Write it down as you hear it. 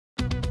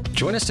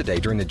Join us today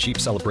during the Jeep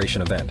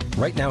Celebration event.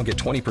 Right now, get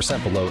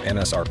 20% below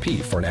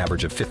MSRP for an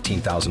average of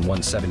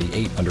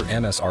 $15,178 under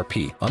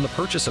MSRP on the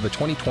purchase of a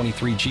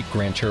 2023 Jeep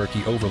Grand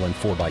Cherokee Overland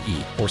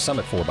 4xE or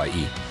Summit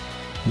 4xE.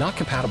 Not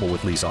compatible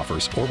with lease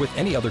offers or with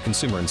any other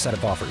consumer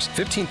incentive offers.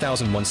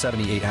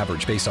 $15,178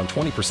 average based on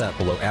 20%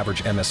 below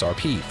average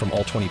MSRP from all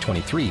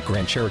 2023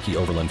 Grand Cherokee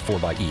Overland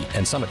 4xE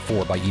and Summit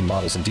 4xE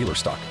models in dealer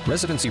stock.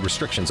 Residency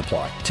restrictions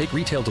apply. Take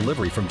retail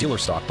delivery from dealer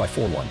stock by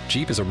 4/1.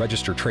 Jeep is a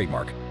registered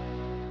trademark.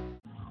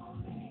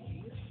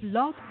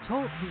 Blog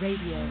Talk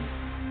Radio.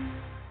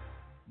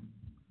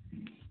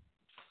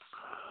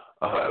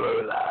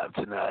 We're live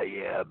tonight,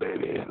 yeah,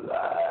 baby,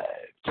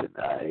 live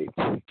tonight.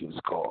 Give us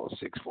a call,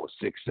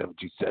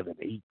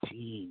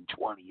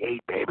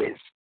 646-727-1828, babies.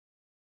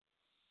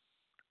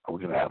 Are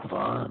we going to have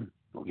fun?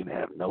 Are we going to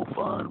have no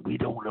fun? We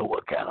don't know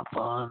what kind of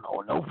fun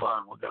or no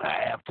fun we're going to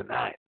have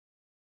tonight.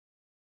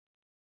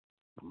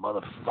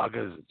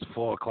 Motherfuckers, it's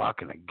 4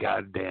 o'clock in the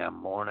goddamn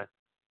morning.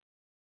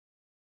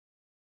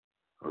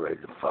 We're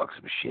ready to fuck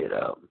some shit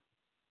up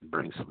and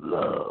bring some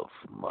love,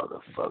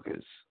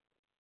 motherfuckers.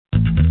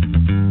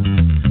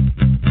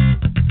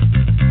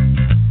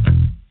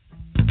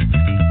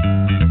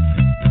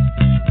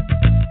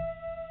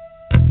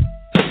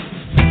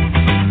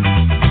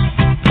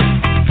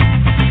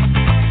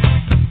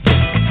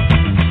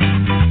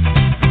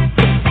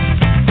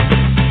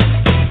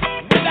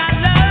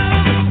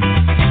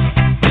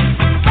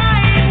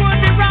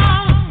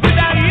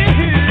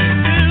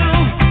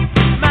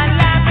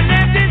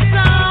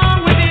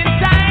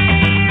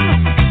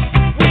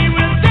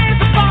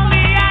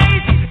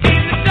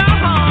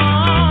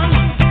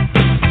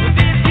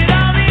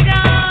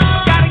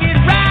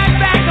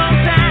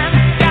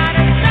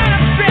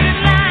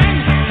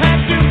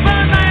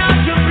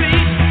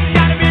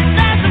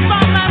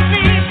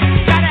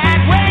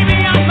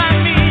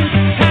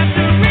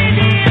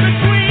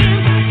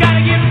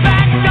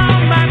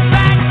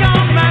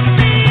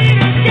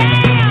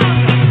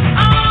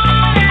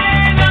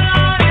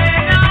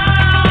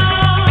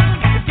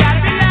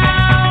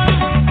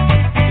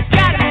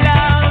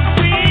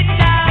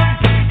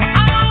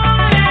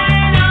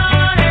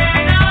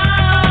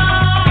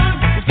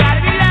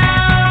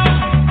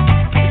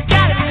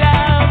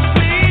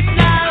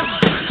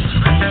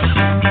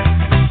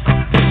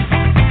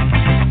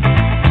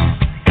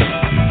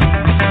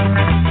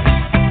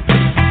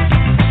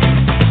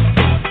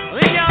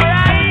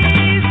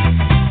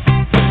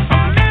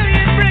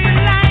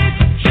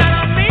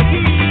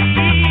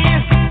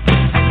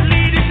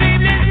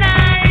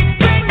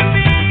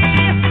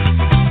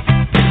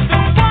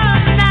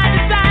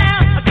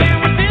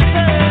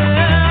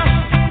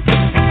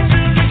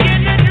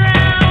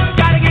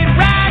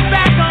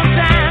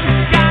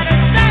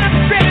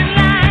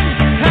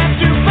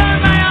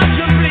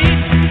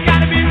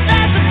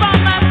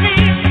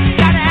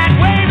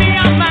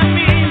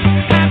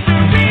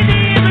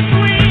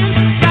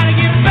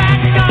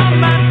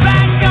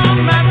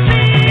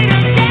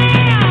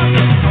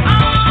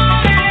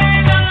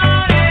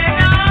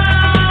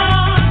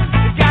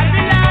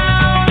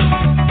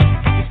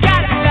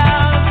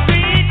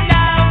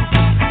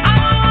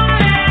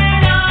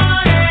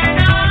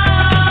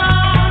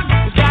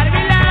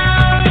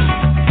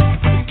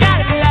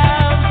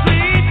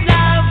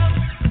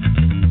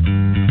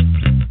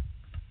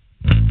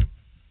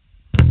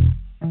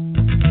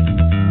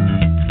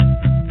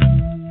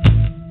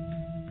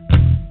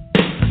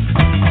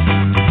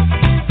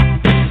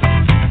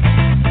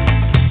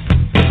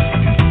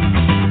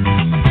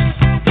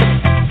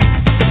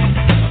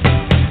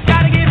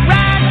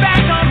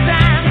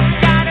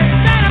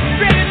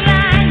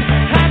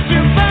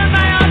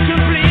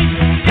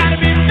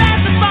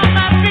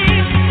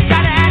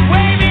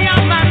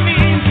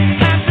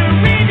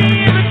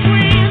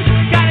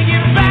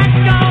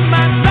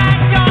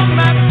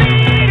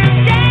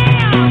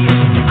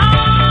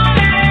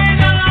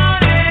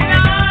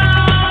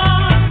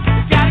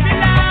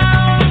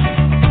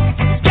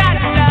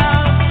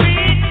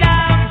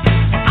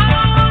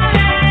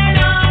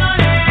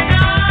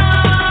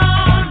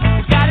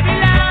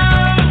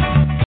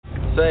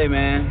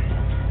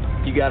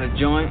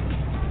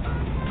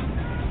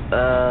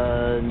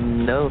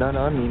 No, not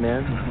on me,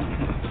 man.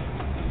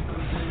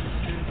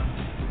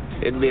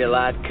 It'd be a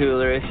lot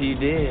cooler if you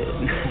did.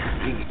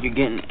 You're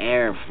getting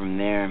air from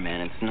there,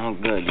 man. It's no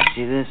good. You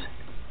see this?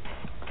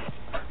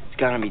 It's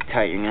gotta be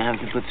tight. You're gonna have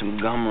to put some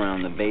gum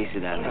around the base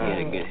of that to get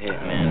a good hit,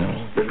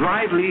 man. The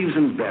dried leaves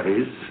and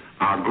berries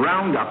are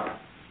ground up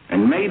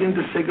and made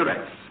into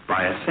cigarettes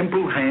by a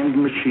simple hand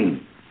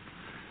machine.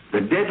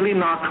 The deadly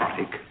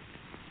narcotic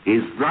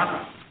is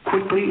thus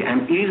quickly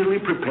and easily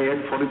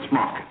prepared for its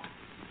market.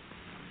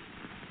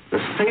 The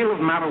sale of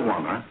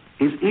marijuana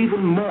is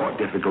even more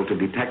difficult to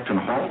detect and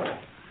halt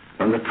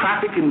than the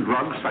traffic in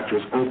drugs such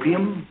as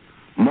opium,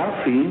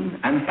 morphine,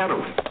 and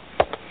heroin.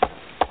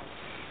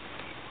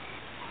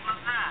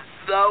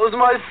 That was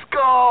my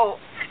skull.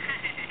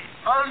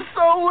 I'm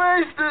so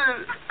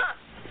wasted.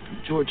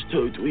 George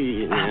Tote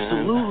weed.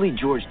 Absolutely,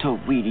 George Tote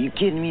weed. Are you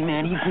kidding me,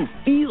 man? He grew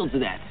fields of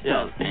that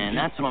stuff, man.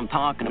 That's what I'm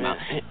talking about.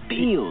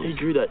 Fields. He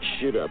grew that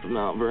shit up in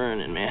Mount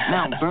Vernon, man.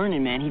 Mount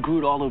Vernon, man. He grew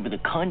it all over the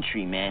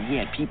country, man. He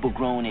had people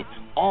growing it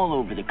all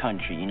over the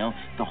country, you know?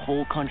 The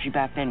whole country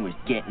back then was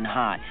getting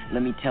hot.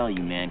 Let me tell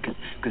you, man,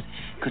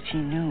 because he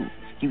knew.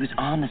 He was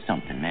on to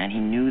something, man. He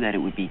knew that it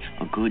would be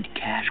a good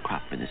cash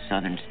crop for the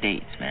southern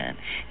states, man.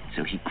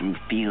 So he grew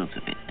fields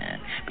of it, man.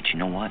 But you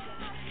know what?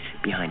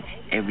 Behind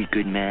every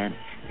good man,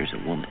 there's a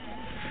woman.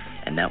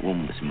 And that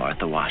woman was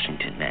Martha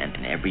Washington, man.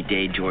 And every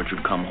day George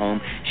would come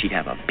home, she'd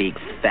have a big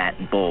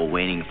fat bowl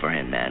waiting for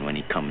him, man, when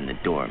he'd come in the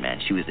door,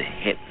 man. She was a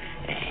hip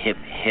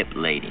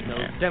lady, no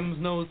man. No stems,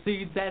 no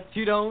seeds that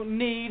you don't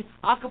need.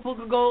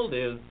 Acapulco Gold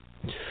is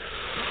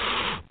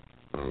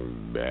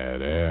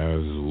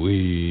badass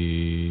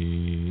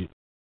weed.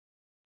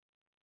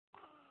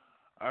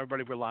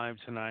 Everybody, we're live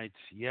tonight.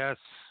 Yes,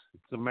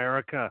 it's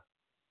America.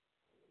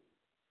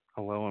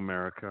 Hello,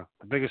 America.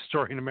 The biggest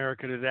story in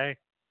America today.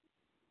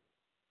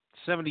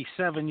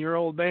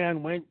 77-year-old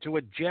man went to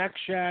a Jack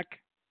Shack,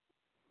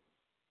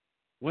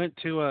 went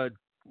to a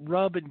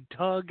rub and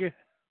tug,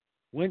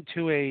 went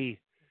to a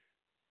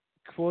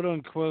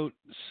quote-unquote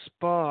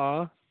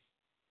spa.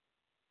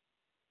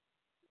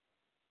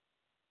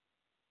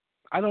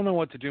 I don't know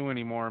what to do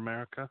anymore,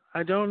 America.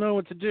 I don't know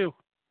what to do.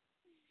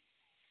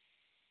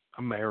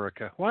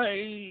 America. Why?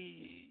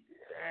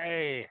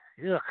 Hey,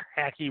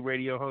 hacky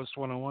radio host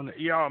 101.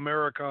 Yeah,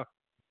 America.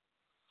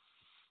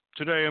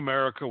 Today,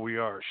 America, we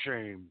are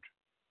ashamed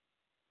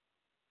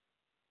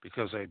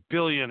because a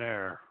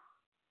billionaire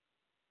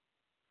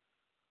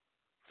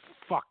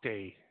fucked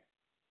a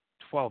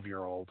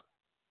 12-year-old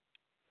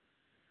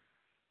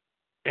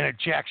in a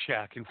Jack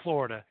Shack in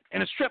Florida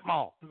in a strip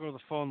mall. We'll go to the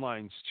phone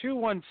lines.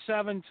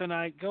 217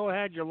 tonight. Go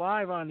ahead. You're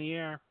live on the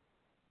air.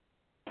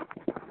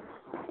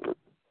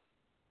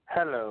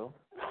 Hello.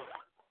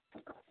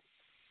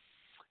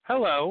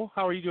 Hello.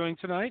 How are you doing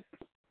tonight?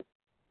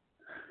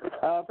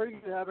 Pretty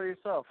good. How about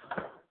yourself?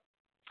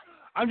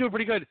 I'm doing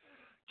pretty good.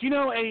 Do you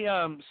know a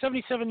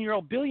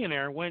 77-year-old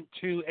billionaire went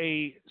to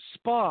a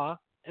spa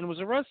and was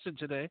arrested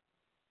today?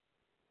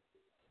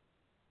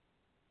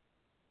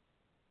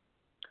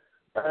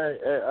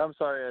 I'm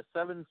sorry.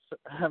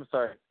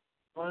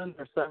 One in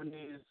their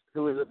 70s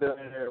who is a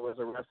billionaire was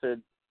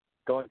arrested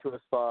going to a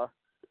spa.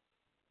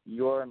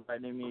 You're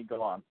inviting me.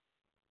 Go on.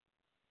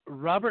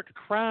 Robert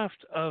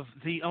Kraft,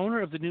 the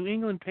owner of the New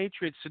England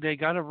Patriots today,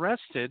 got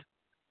arrested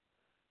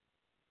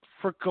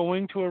for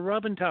going to a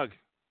rub and tug.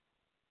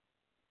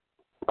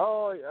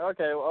 Oh,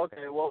 okay. Well,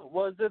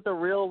 was it the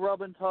real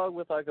rub and tug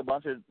with like a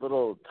bunch of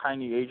little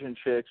tiny Asian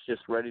chicks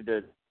just ready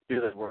to do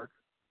their work?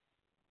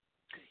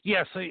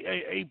 Yes,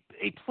 a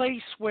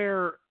place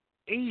where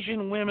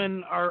Asian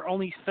women are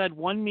only fed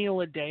one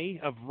meal a day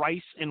of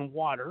rice and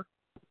water.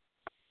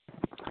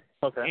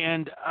 Okay.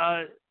 And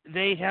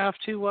they have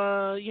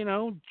to,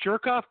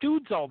 jerk off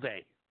dudes all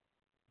day.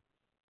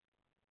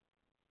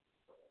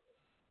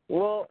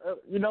 Well,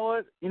 you know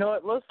what?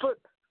 Let's put.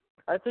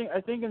 I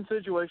think in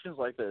situations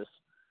like this,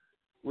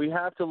 we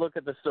have to look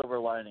at the silver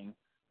lining.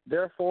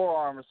 Their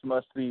forearms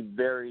must be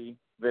very,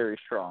 very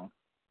strong.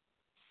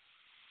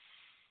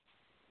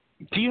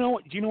 Do you know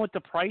what the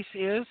price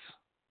is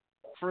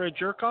for a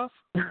jerk off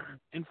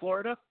in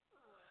Florida?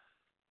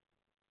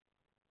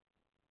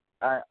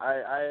 I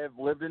have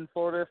lived in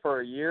Florida for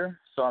a year,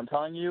 so I'm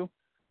telling you,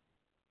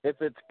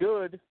 if it's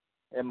good,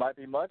 it might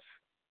be much.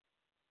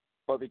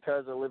 But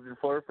because I lived in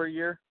Florida for a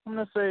year, I'm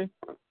gonna say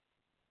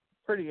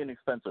pretty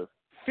inexpensive.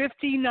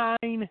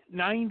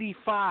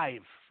 $59.95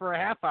 for a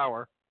half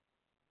hour.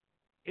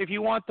 If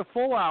you want the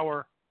full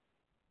hour,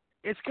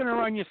 it's gonna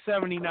run you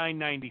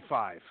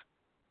 $79.95.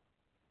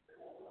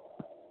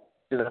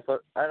 Dude,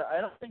 I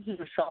don't think he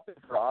was shopping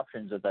for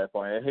options at that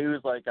point. He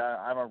was like,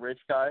 I'm a rich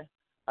guy.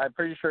 I'm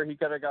pretty sure he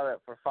could have got it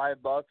for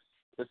 $5.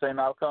 The same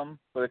outcome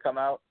would have come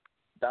out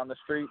down the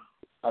street.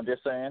 I'm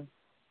just saying.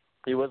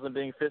 He wasn't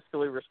being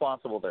fiscally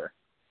responsible there.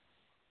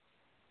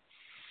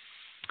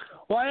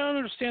 Well, I don't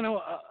understand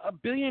how a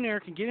billionaire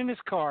can get in his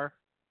car,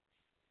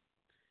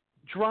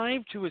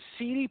 drive to a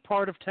seedy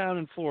part of town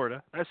in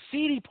Florida, a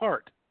seedy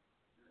part.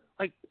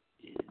 Like,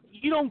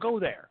 you don't go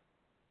there.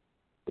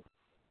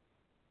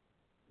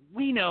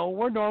 We know,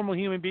 we're normal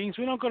human beings.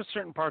 We don't go to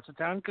certain parts of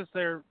town because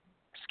they're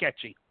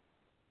sketchy.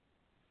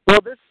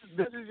 Well, this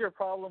is your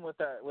problem with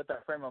that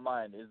frame of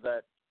mind, is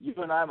that you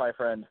and I, my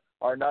friend,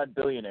 are not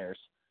billionaires.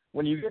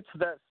 When you get to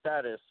that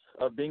status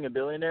of being a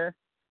billionaire,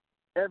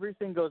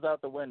 everything goes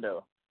out the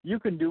window. You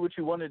can do what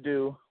you want to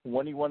do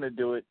when you want to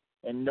do it,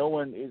 and no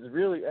one is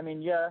really,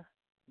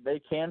 they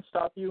can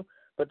stop you,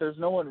 but there's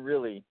no one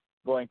really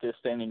going to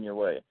stand in your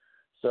way.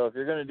 So if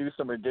you're going to do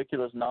some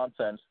ridiculous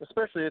nonsense,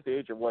 especially at the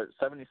age of,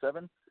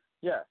 77?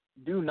 Yeah,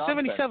 do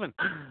nonsense. 77.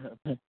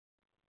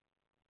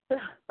 Yeah,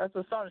 that's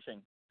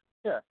astonishing.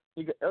 Yeah.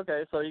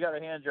 Okay, so you got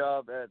a hand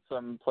job at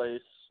some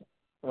place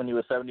when you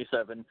were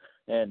 77,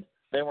 and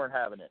they weren't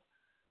having it.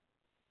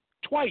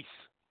 Twice.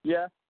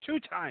 Yeah. 2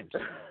 times.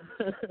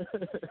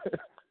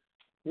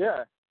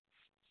 Yeah.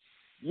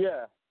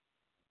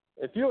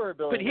 If you were a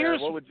billionaire,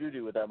 what would you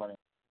do with that money?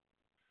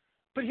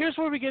 But here's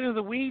where we get into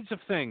the weeds of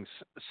things.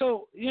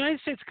 So the United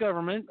States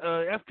government,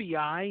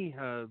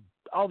 FBI,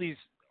 all these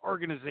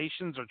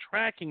organizations are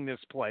tracking this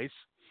place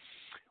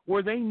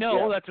where they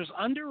know that there's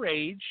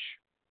underage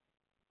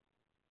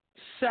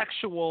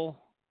sexual,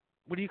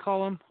 what do you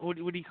call them? What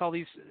do you call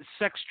these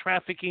sex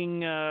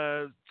trafficking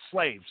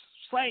slaves?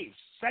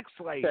 Sex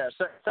slaves. Yeah,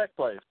 sex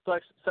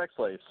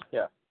slaves,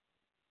 yeah.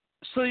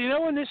 So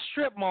in this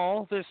strip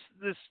mall, this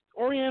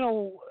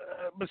Oriental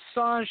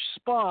massage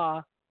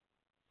spa,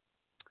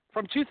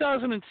 from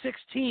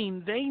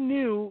 2016, they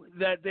knew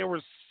that there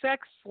were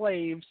sex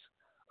slaves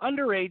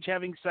underage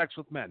having sex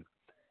with men.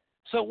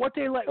 So what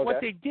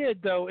they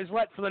did though is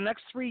for the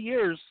next 3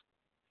 years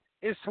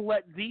is to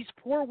let these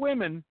poor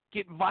women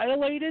get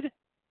violated,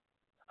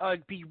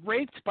 be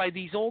raped by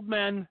these old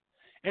men,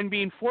 and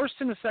being forced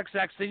into sex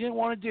acts they didn't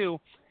want to do.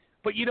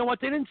 But you know what?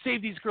 They didn't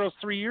save these girls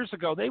 3 years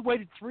ago. They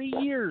waited 3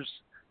 years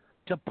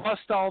to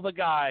bust all the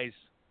guys.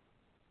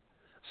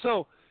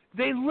 So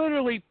they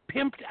literally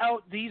pimped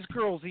out these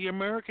girls, the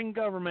American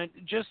government,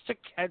 just to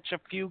catch a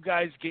few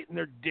guys getting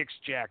their dicks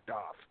jacked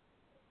off.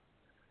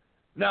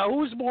 Now,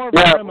 who's more of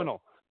a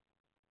criminal?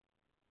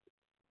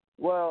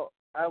 Well,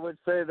 I would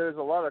say there's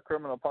a lot of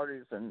criminal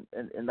parties in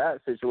that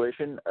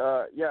situation.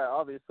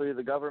 Obviously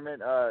the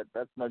government,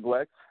 that's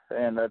neglect,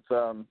 and that's,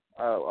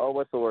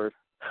 what's the word?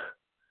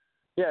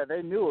 Yeah,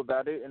 they knew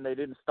about it, and they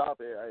didn't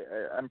stop it.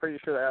 I'm pretty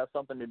sure that has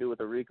something to do with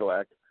the RICO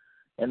Act.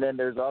 And then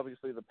there's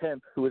obviously the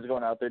pimp who is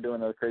going out there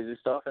doing those crazy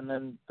stuff, and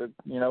then,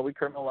 we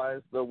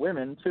criminalize the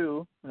women,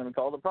 too, and we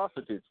call them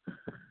prostitutes.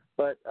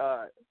 But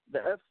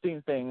the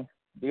Epstein thing,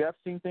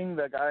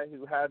 the guy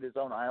who had his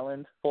own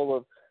island full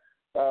of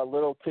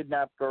little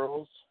kidnapped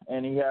girls,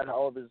 and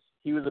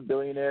he was a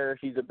billionaire,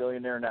 he's a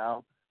billionaire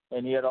now,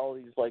 and he had all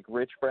these,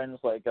 rich friends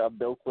like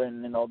Bill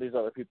Clinton and all these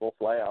other people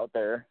fly out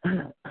there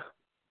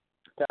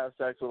to have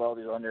sex with all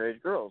these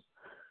underage girls.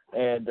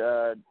 And,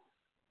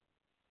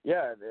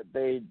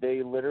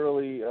 they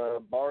literally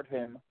barred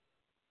him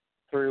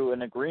through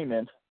an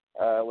agreement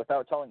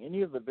without telling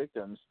any of the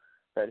victims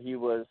that he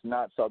was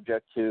not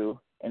subject to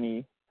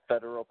any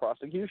federal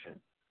prosecution.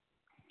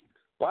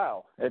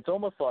 Wow. It's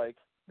almost like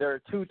there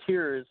are two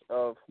tiers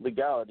of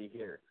legality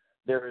here.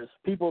 There is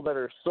people that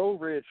are so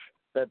rich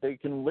that they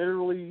can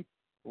literally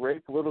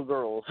rape little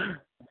girls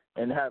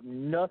and have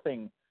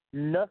nothing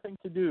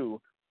to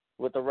do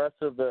with the rest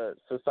of the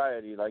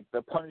society. Like,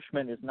 the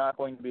punishment is not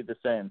going to be the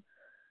same.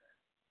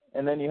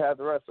 And then you have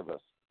the rest of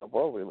us, the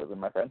world we live in,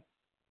 my friend.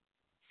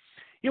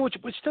 Yeah, which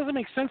doesn't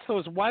make sense, though,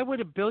 is why would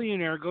a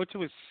billionaire go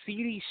to a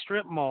seedy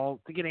strip mall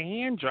to get a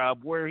hand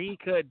job where he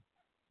could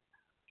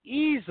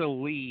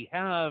easily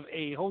have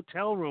a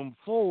hotel room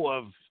full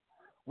of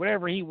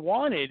whatever he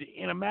wanted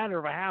in a matter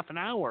of a half an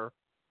hour,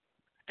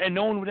 and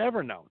no one would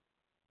ever know?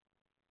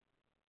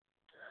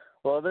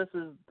 Well, this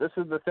is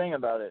the thing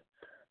about it,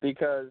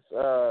 because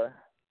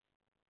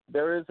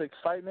there is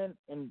excitement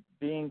in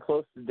being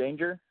close to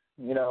danger.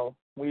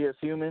 We as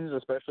humans,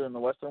 especially in the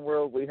Western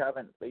world, we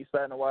haven't faced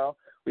that in a while.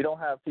 We don't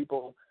have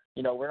people,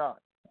 we're not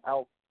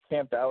out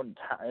camped out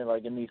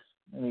in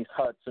these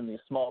huts in these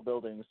small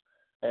buildings,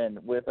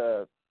 and with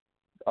a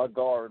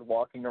guard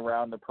walking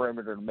around the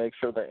perimeter to make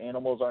sure that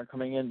animals aren't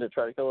coming in to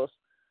try to kill us,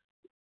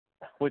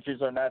 which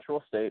is our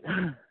natural state.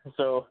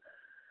 So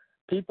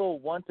people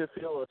want to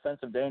feel a sense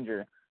of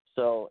danger.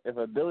 So if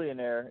a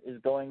billionaire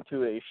is going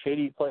to a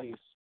shady place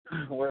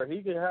where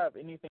he could have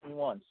anything he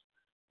wants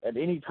at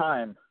any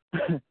time,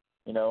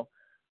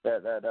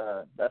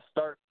 that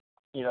start,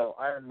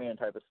 Iron Man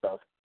type of stuff.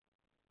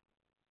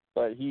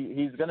 But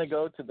he's going to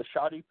go to the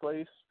shoddy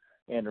place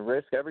and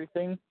risk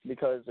everything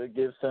because it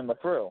gives him a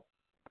thrill.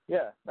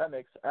 Yeah, that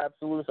makes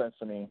absolute sense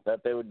to me,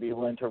 that they would be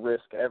willing to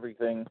risk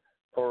everything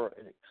for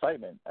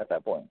excitement at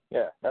that point.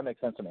 Yeah, that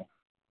makes sense to me.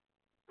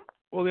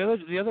 Well,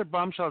 the other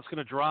bombshell that's going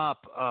to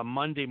drop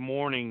Monday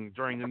morning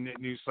during the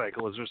news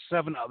cycle is there's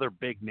 7 other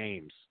big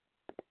names,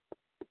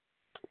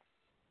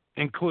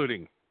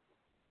 including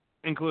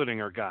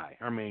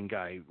our main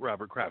guy,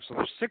 Robert Kraft. So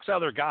there's 6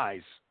 other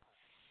guys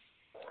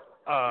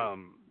that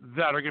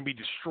are going to be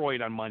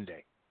destroyed on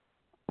Monday.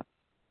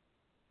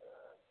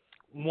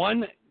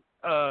 One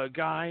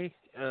guy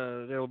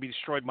that will be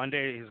destroyed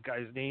Monday, his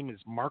guy's name is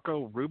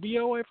Marco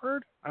Rubio, I've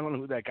heard. I don't know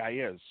who that guy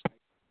is.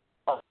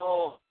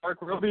 Oh,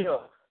 Marco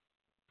Rubio.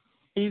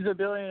 He's a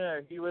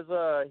billionaire. He was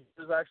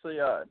actually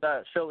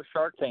that show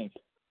Shark Tank.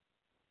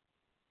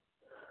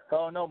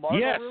 Oh no,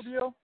 Marco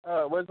Rubio?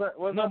 Was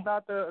that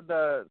not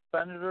the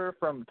senator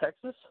from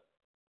Texas?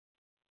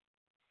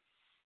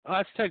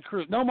 That's Ted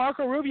Cruz. No,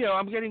 Marco Rubio.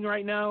 I'm getting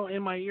right now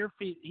in my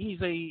earfeed.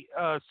 He's a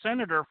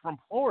senator from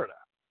Florida.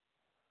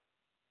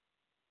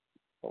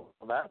 Well,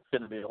 that's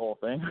going to be a whole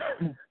thing.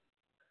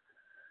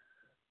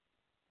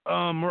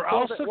 We're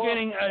also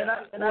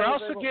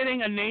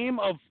getting a name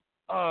of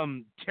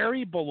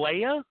Terry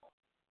Bollea.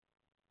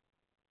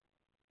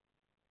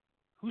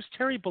 Who's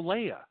Terry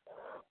Bollea?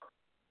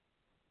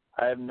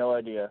 I have no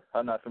idea.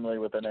 I'm not familiar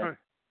with the name.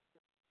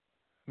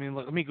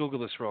 Let me Google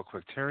this real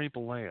quick. Terry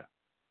Bollea.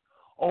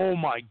 Oh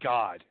my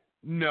God!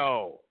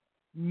 No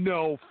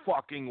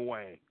fucking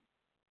way.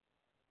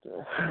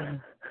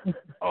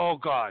 Oh,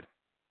 God.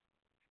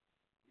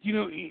 You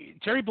know,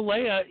 Terry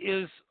Bollea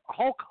is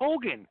Hulk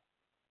Hogan.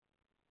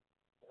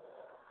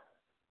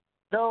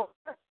 No.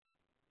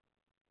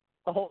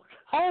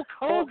 Hulk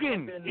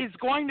Hogan is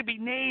going to be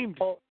named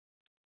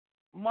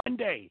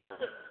Monday.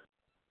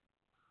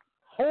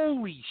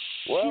 Holy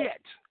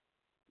shit.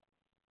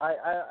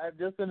 I'm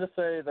just going to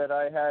say that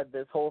I had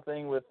this whole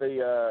thing with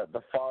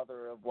the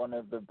father of one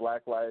of the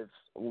Black Lives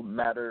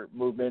Matter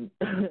movement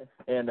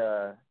in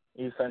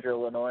East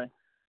Central Illinois.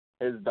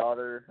 His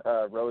daughter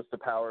rose to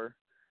power,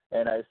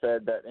 and I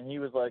said that, and he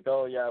was like,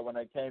 oh, yeah, when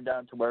I came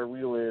down to where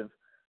we live,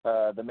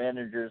 the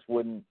managers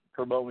wouldn't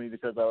promote me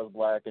because I was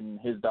black, and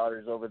his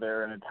daughter's over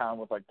there in a town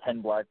with like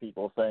 10 black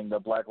people saying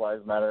that Black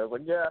Lives Matter. I was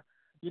like, yeah,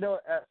 you know,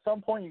 at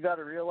some point you got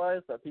to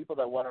realize that people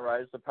that want to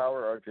rise to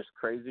power are just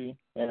crazy,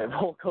 and if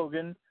Hulk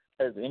Hogan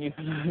has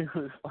anything to do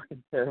with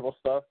fucking terrible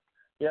stuff,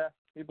 yeah,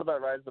 people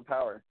that rise to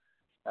power,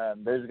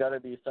 there's got to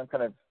be some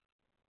kind of,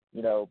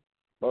 you know,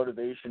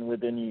 motivation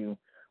within you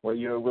where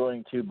you're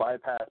willing to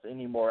bypass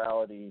any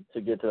morality to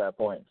get to that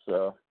point.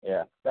 So,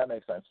 yeah, that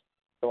makes sense.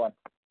 Go on.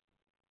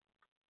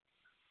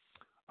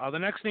 The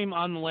next name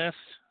on the list,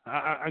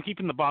 I'm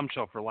keeping the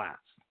bombshell for last.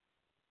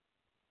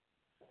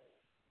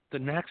 The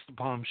next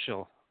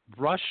bombshell,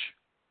 Rush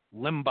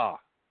Limbaugh.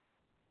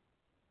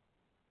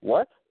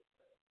 What?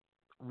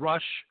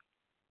 Rush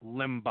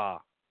Limbaugh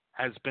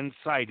has been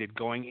sighted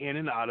going in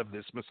and out of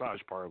this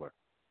massage parlor.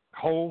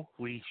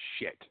 Holy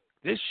shit.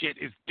 This shit's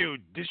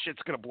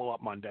going to blow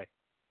up Monday.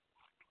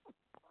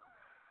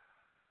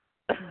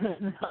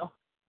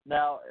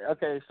 Now,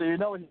 okay, so you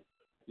know,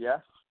 yes?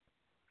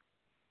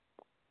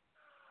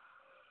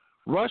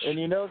 Rush and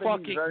you know that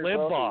fucking he's very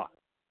Limbaugh.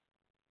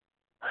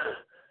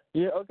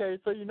 Yeah, okay,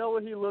 so you know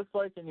what he looks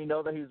like, and you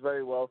know that he's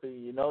very wealthy.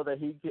 You know that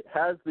he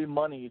has the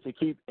money to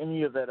keep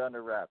any of that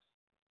under wraps.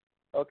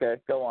 Okay,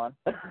 go on.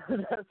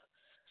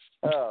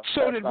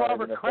 So did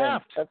Robert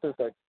Kraft. That's just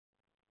like,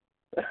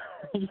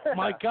 yeah.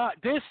 My God,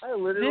 this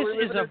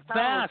is a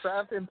vast.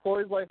 Kraft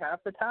employs like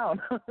half the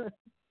town.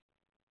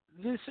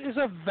 This is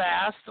a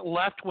vast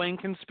left-wing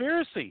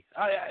conspiracy.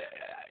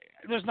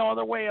 There's no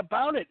other way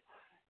about it.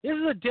 This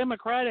is a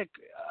Democratic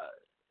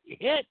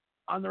hit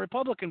on the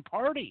Republican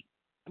Party.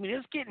 I mean,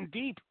 it's getting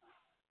deep.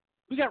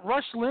 We got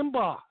Rush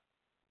Limbaugh,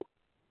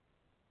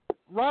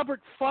 Robert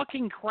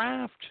fucking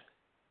Kraft,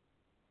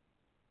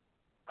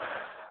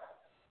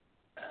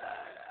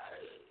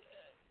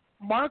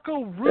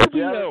 Marco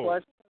Rubio,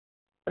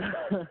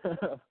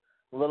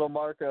 little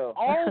Marco,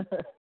 all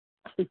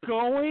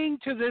going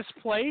to this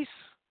place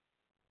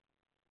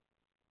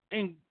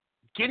and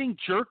getting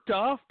jerked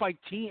off by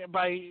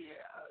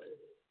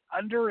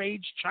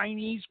underage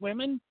Chinese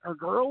women or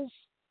girls.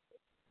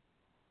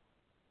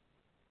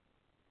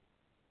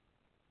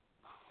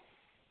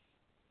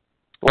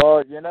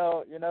 Well, you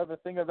know, the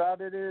thing about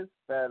it is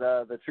that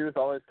the truth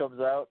always comes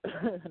out,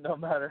 no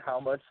matter how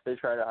much they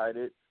try to hide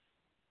it.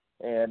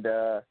 And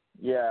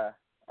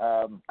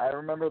I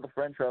remember the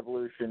French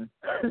Revolution,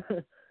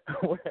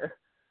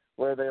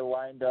 where they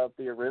lined up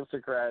the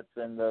aristocrats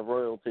and the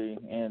royalty,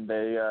 and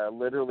they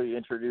literally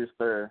introduced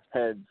their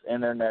heads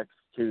and their necks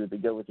to the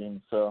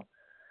guillotine. So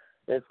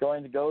it's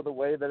going to go the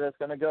way that it's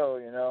going to go,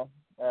 you know.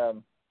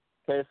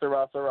 Que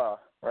sera, sera,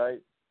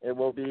 right? It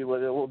will be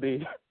what it will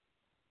be.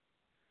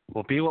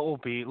 Will be what will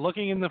be.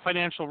 Looking in the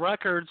financial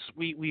records,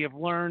 we have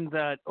learned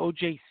that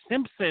O.J.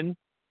 Simpson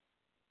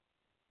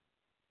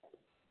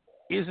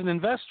is an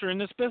investor in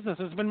this business,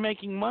 has been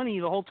making money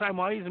the whole time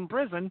while he's in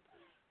prison,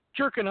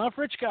 jerking off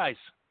rich guys.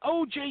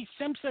 O.J.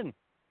 Simpson.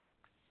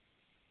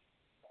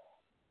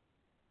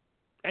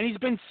 And he's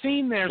been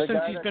seen there since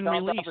he's been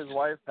released. Off his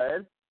wife's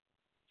head?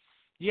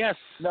 Yes.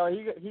 No,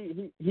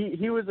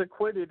 he was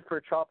acquitted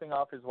for chopping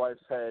off his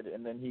wife's head,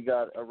 and then he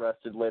got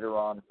arrested later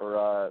on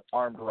for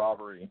armed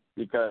robbery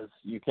because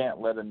you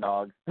can't let a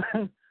nog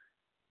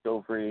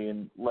go free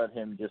and let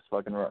him just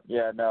fucking run.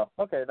 Yeah, no.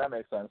 Okay, that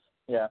makes sense.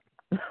 Yeah.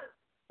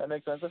 That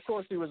makes sense. Of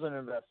course he was an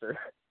investor.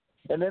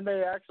 And then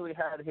they actually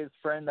had his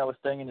friend that was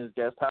staying in his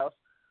guest house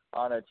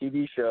on a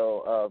TV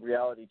show,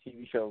 reality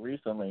TV show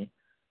recently.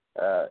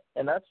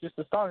 And that's just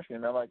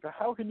astonishing. I'm like,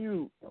 how can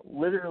you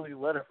literally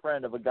let a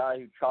friend of a guy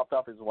who chopped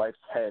off his wife's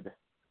head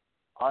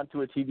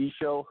onto a TV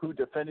show who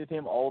defended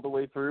him all the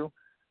way through?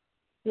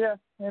 Yeah,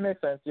 it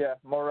makes sense. Yeah,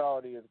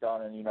 morality is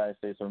gone in the United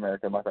States of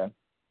America, my friend.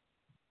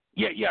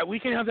 Yeah, we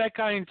can have that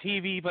guy on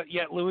TV, but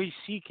yet Louis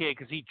C.K.,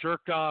 because he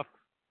jerked off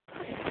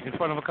in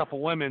front of a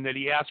couple women that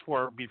he asked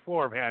for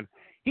beforehand,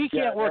 he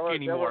can't work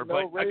anymore.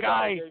 But a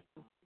guy...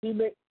 He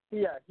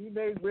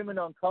made women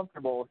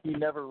uncomfortable. He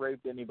never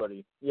raped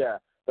anybody. Yeah.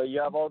 But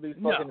you have all these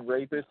fucking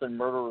rapists and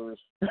murderers.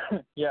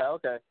 Yeah,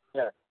 okay.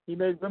 Yeah. He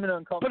made women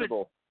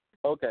uncomfortable.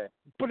 Okay.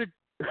 But a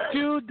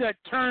dude that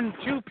turned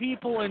two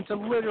people into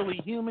literally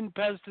human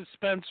Pez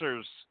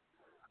dispensers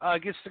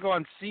gets to go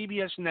on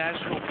CBS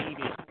national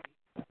TV.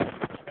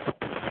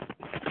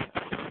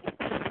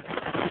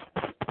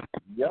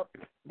 Yep.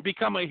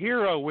 Become a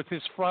hero with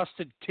his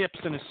frosted tips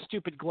and his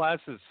stupid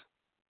glasses.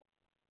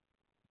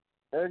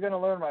 They're going to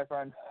learn, my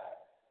friend.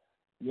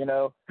 You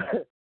know,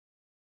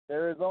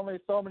 there is only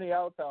so many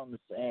outcomes,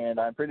 and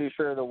I'm pretty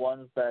sure the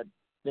ones that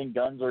think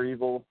guns are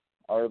evil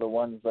are the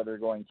ones that are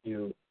going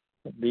to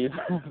be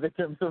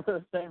victims of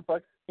the same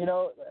fuck. You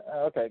know,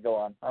 okay, go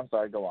on. I'm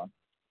sorry, go on.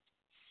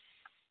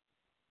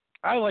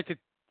 I like to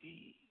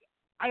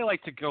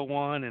go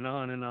on and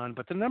on and on,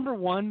 but the number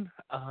one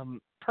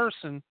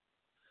person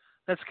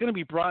that's going to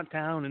be brought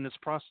down in this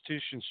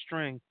prostitution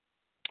string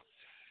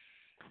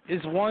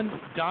is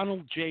one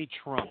Donald J.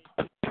 Trump.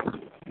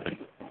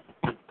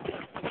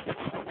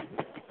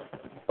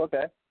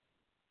 Okay.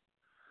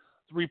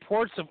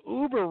 Reports of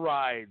Uber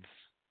rides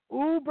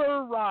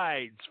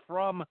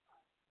from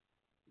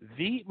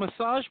the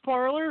massage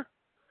parlor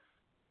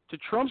to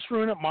Trump's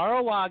room at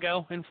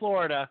Mar-a-Lago in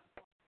Florida,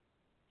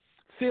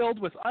 filled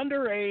with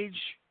underage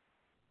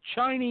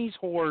Chinese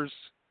whores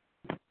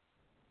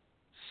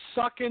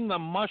sucking the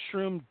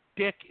mushroom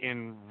dick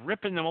and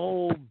ripping them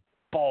old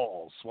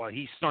balls while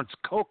he snorts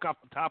coke off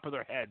the top of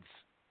their heads.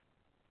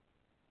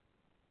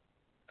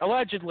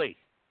 Allegedly.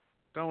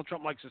 Donald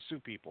Trump likes to sue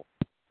people.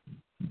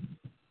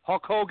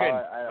 Hulk Hogan,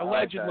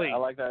 allegedly. I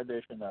like that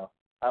addition, though.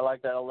 I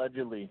like that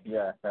allegedly.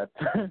 Yeah, that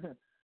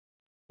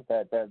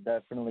that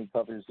definitely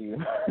covers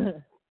you.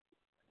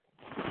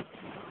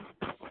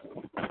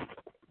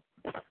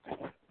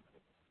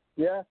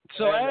 Yeah.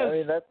 So I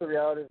mean, that's the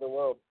reality of the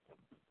world.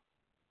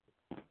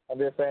 I'm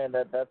just saying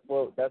that's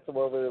the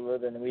world we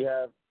live in. We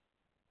have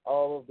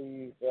all of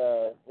these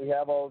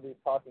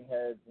talking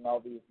heads and all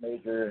these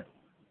major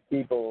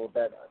people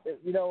that,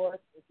 you know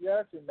what, if you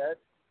actually met,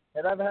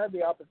 and I've had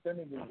the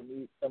opportunity to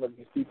meet some of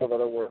these people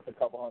that are worth a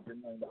couple $100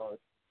 million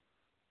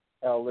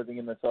living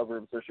in the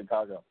suburbs of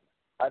Chicago.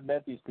 I've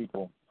met these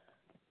people,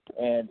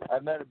 and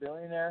I've met a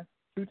billionaire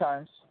 2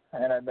 times,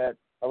 and I've met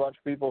a bunch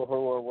of people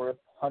who are worth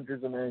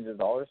hundreds of millions of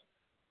dollars.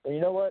 And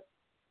you know what?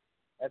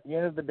 At the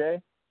end of the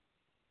day,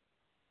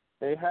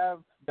 they have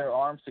their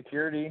armed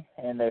security,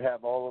 and they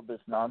have all of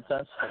this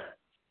nonsense.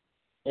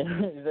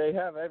 And they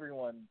have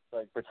everyone,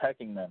 like,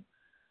 protecting them.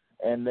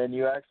 And then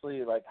you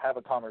actually, like, have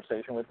a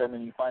conversation with them,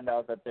 and you find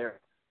out that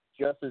they're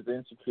just as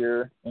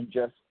insecure and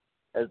just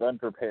as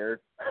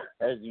unprepared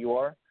as you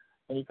are.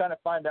 And you kind of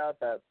find out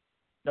that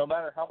no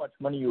matter how much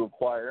money you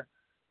acquire,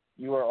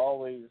 you are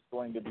always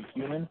going to be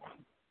human.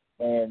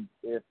 And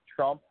if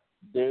Trump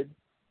did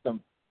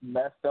some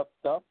messed up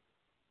stuff,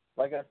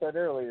 like I said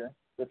earlier,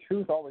 the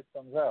truth always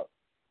comes out.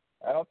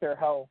 I don't care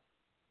how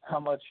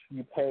much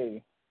you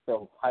pay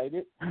to hide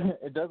it.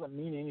 It doesn't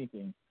mean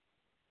anything.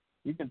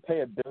 You can pay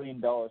 $1 billion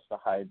to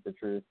hide the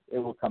truth. It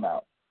will come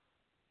out.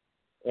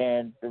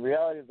 And the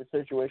reality of the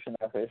situation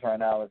I face right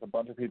now is a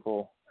bunch of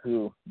people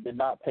who did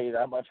not pay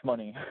that much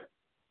money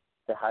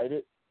to hide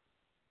it.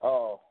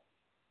 Oh,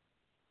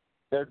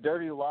 their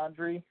dirty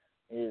laundry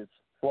is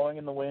flowing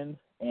in the wind,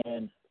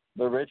 and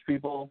the rich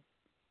people,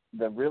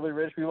 the really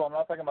rich people, I'm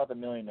not talking about the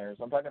millionaires,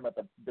 I'm talking about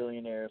the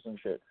billionaires and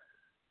shit.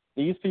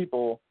 These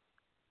people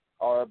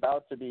are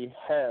about to be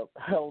held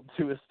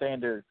to a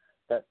standard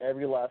that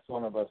every last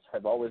one of us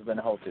have always been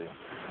held to,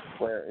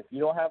 where if you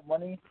don't have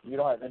money, you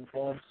don't have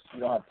influence, you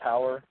don't have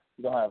power,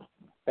 you don't have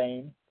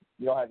fame,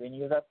 you don't have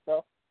any of that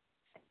stuff,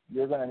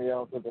 you're going to be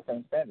held to the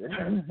same standard.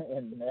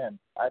 And, man,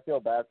 I feel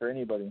bad for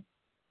anybody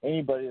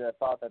that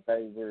thought that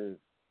they were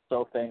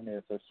so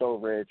famous or so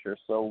rich or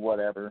so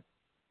whatever,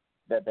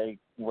 that they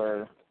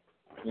were,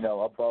 you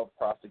know, above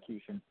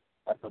prosecution.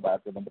 I feel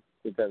bad for them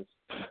because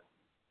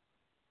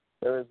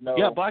there is no...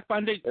 Yeah, Black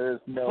Monday. There is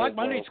no... Black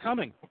Monday's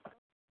coming.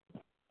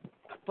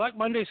 Black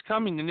Monday's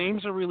coming. The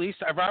names are released.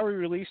 I've already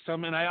released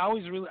them, and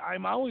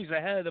I'm always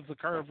ahead of the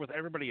curve with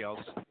everybody else.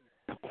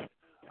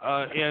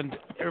 And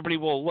everybody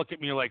will look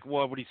at me like,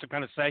 "What? What? He's some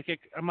kind of psychic?"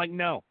 I'm like,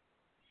 no.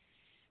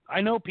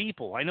 I know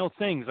people. I know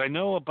things. I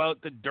know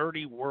about the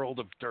dirty world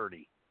of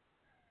dirty.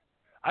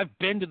 I've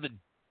been to the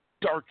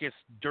darkest,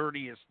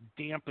 dirtiest,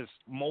 dampest,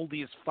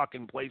 moldiest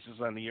fucking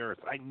places on the earth.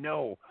 I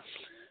know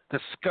the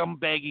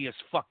scumbaggiest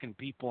fucking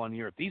people on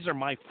the earth. These are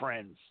my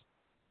friends.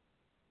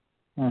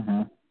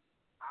 Mm-hmm.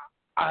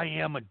 I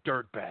am a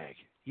dirtbag.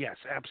 Yes,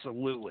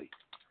 absolutely.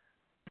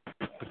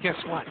 But guess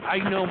what? I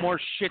know more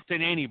shit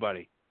than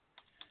anybody.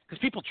 Because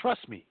people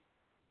trust me.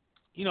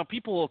 You know,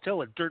 people will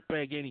tell a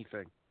dirtbag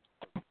anything.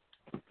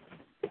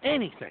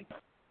 Anything.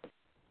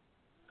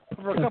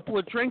 Over a couple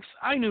of drinks,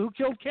 I knew who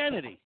killed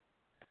Kennedy.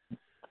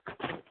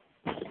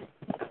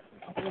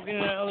 We'll get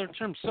into other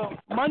terms. So,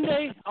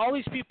 Monday, all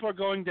these people are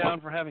going down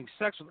for having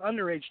sex with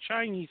underage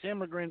Chinese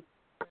immigrant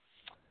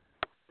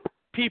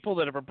people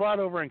that have been brought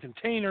over in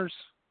containers.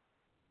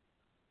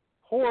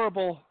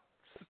 Horrible.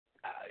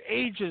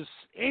 Ages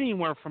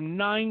anywhere from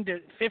 9 to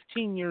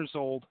 15 years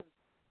old.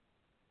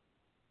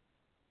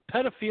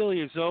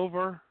 Pedophilia is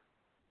over.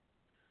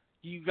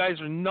 You guys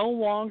are no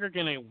longer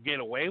going to get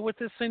away with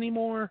this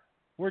anymore.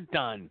 We're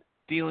done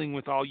dealing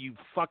with all you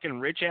fucking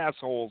rich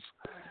assholes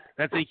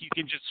that think you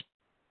can just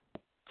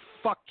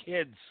fuck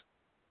kids.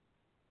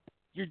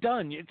 You're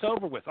done. It's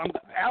over with. I'm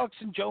Alex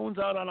and Jones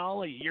out on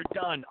all of you. You're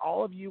done.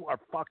 All of you are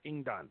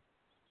fucking done.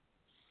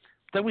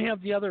 Then we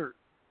have the other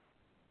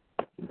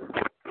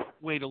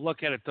way to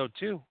look at it, though,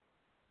 too.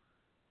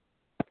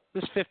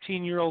 This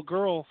 15-year-old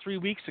girl 3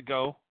 weeks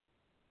ago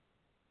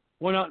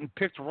went out and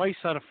picked rice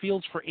out of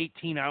fields for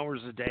 18 hours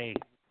a day.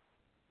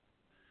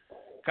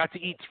 Got to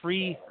eat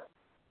 3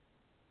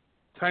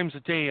 times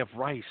a day of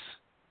rice.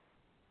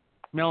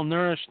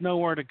 Malnourished,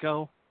 nowhere to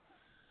go.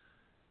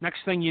 Next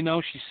thing you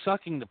know, she's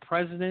sucking the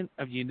President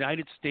of the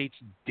United States'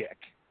 dick.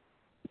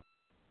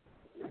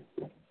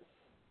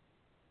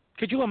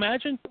 Could you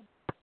imagine?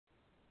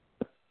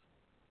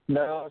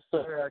 No,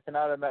 sir, I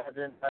cannot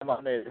imagine. I'm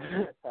on it.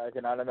 I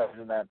cannot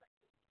imagine that.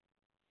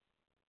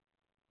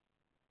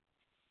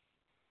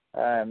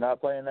 I am not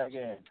playing that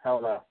game.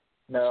 Hell no.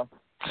 No.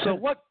 So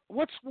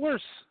what's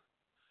worse?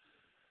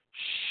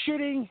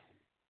 Shitting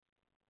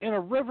in a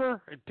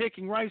river and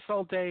picking rice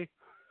all day,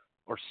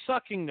 or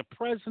sucking the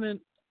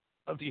President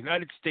of the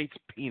United States'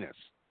 penis?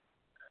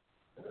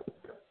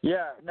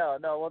 Yeah, no.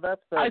 Well,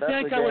 that's the. I that's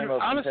think the I would game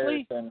of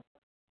honestly. comparison.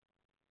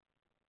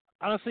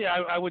 Honestly,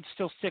 I would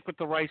still stick with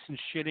the rice and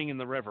shitting in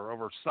the river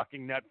over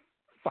sucking that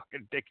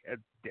fucking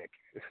dickhead's dick.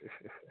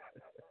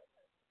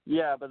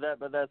 Yeah, but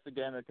that's the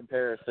game of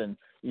comparison.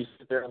 You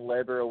sit there and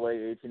labor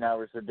away 18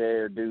 hours a day,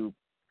 or do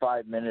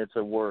 5 minutes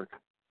of work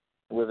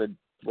with a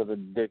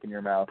dick in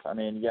your mouth. I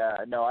mean,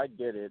 yeah, no, I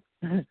get it.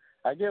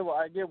 I get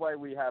why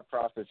we have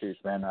prostitutes,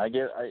 man.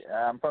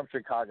 I'm from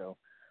Chicago.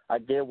 I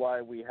get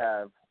why we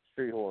have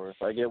street whores.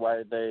 I get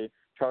why they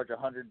charge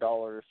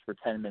 $100 for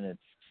 10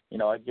 minutes. You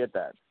know, I get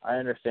that. I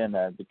understand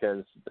that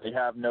because they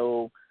have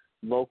no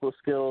local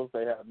skills.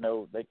 They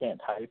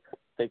can't type.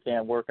 They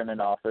can't work in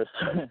an office.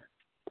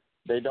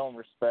 They don't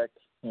respect,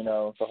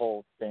 the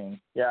whole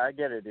thing. Yeah, I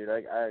get it, dude.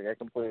 I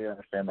completely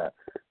understand that.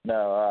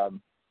 No,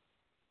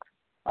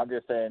 I'm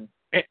just saying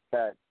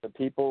that the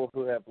people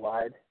who have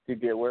lied to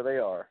get where they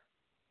are,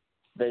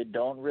 they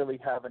don't really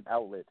have an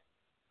outlet,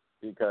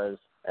 because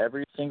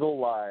every single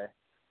lie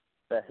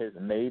that has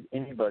made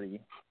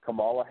anybody,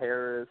 Kamala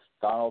Harris,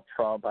 Donald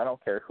Trump, I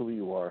don't care who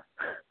you are,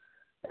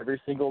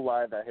 every single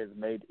lie that has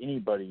made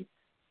anybody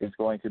is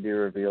going to be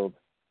revealed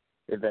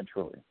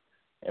eventually.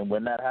 And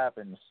when that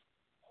happens,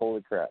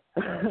 holy crap.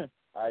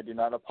 I do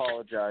not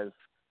apologize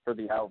for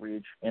the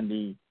outreach and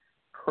the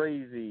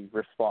crazy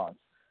response.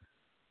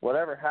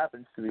 Whatever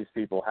happens to these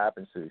people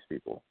happens to these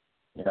people.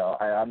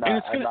 I'm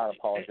not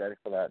apologetic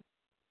for that.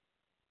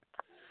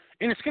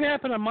 And it's going to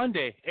happen on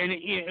Monday.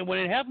 And when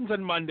it happens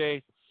on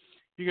Monday,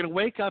 you're going to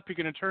wake up, you're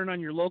going to turn on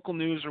your local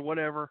news or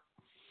whatever,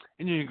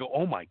 and you're going to go,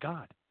 oh, my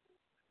God,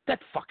 that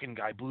fucking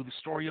guy blew the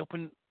story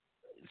open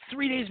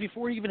 3 days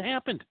before it even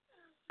happened.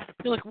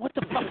 You're like, what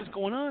the fuck is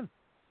going on?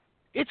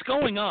 It's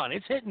going on.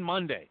 It's hitting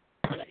Monday.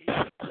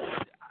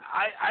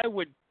 I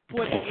would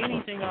put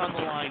anything on the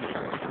line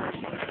here.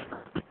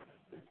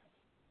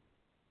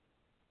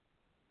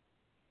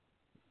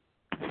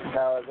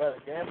 Now, is that a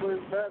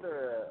gambler's bet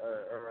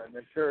or an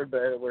assured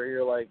bet where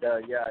you're like,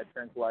 yeah, I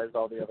tranquilized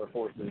all the other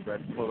horses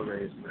right before the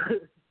race?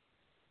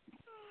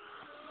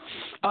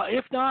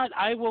 If not,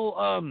 I will.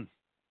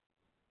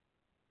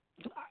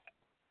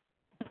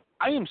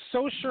 I am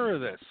so sure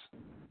of this.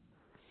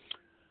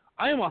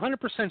 I am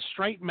 100%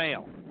 straight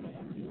male.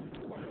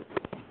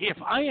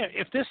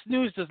 If this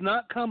news does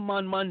not come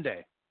on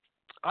Monday,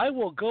 I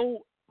will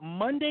go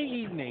Monday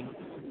evening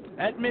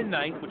at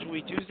midnight, which will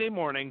be Tuesday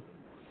morning,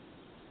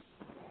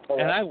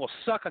 and I will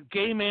suck a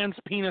gay man's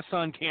penis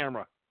on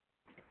camera.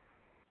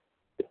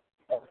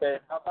 Okay,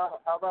 how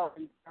about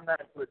we turn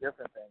that into a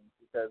different thing,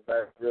 because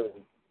that's really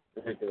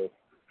ridiculous.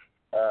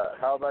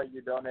 How about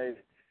you donate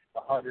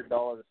 $100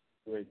 to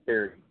a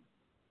charity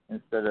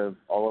instead of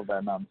all of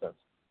that nonsense?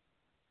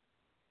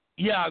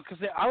 Yeah, because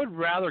I would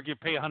rather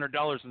pay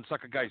 $100 than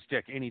suck a guy's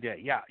dick any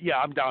day. Yeah,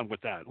 I'm down with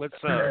that. Let's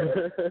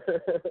send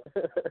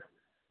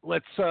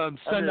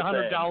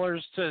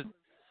 $100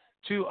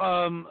 to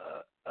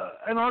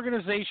an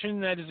organization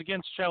that is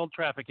against child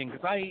trafficking,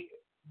 because I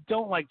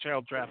don't like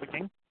child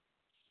trafficking.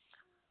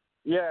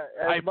 Yeah,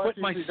 as much put as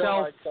you myself.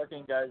 don't like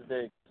sucking guys'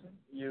 dicks,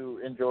 you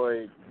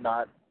enjoy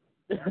not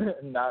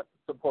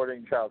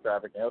supporting child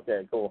trafficking.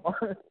 Okay, cool.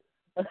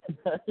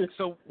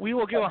 So we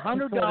will give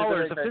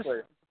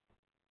 $100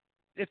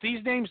 if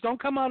these names don't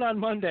come out on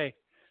Monday.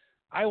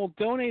 I will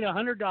donate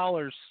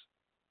 $100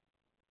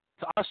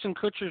 to Ashton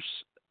Kutcher's.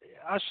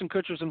 Ashton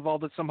Kutcher's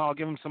involved it somehow. I'll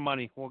give him some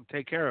money. We'll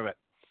take care of it.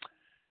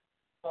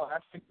 Well,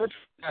 Ashton Kutcher.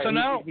 So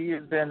now he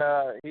has been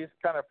he's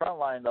kind of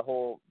frontline the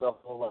whole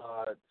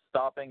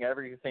stopping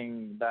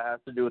everything that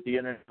has to do with the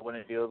internet when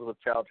it deals with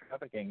child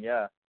trafficking.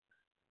 Yeah.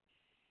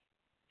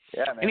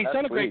 Yeah, man. And he's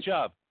done a great sweet.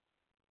 job.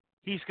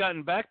 He's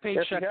gotten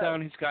Backpage shut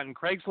down. He's gotten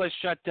Craigslist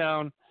shut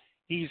down.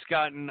 He's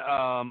gotten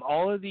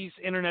all of these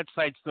internet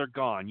sites, they're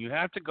gone. You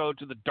have to go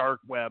to the dark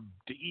web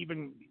to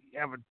even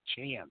have a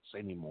chance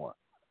anymore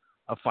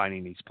of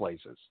finding these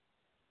places.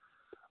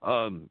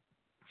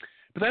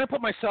 But then I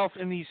put myself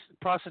in these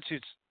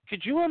prostitutes.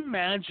 Could you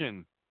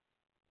imagine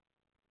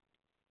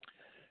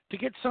to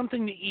get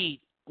something to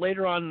eat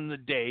later on in the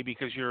day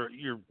because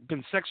you've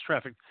been sex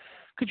trafficked?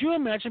 Could you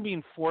imagine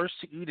being forced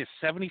to eat a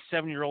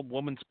 77-year-old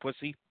woman's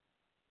pussy?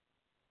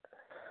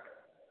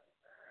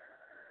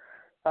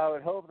 I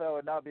would hope that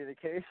would not be the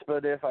case,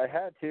 but if I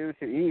had to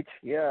eat,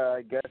 yeah,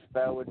 I guess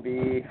that would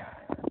be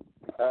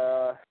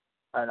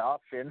an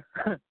option.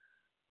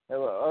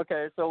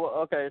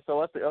 So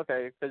what's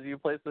because you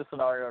placed this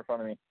scenario in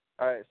front of me.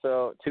 All right,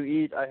 so to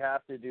eat, I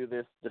have to do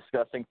this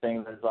disgusting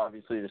thing that is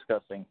obviously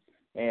disgusting.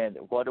 And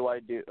what do I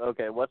do?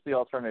 Okay, what's the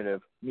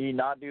alternative? Me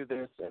not do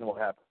this, and what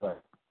happens?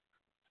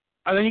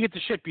 And then you get the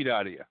shit beat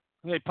out of you.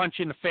 They punch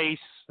you in the face.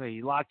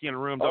 They lock you in a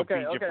room. Don't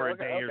feed you for a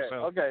day or so.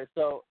 Okay,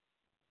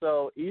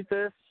 so eat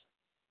this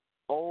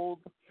old,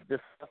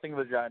 disgusting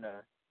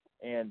vagina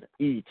and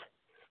eat,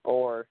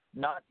 or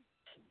not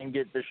and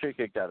get the shit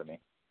kicked out of me.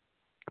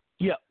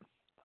 Yep.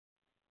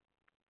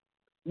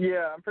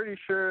 Yeah, I'm pretty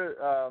sure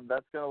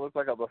that's going to look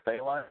like a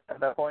buffet line at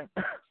that point.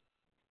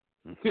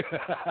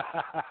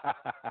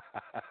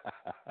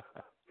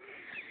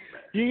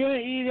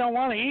 You don't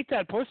want to eat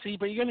that pussy,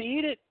 but you're going to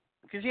eat it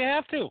because you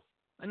have to.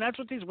 And that's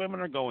what these women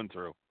are going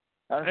through.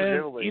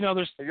 Unforgivably. And,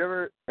 there's... Have you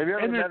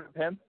ever met a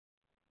pimp?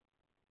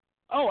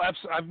 Oh,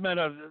 absolutely. I've met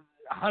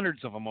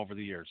hundreds of them over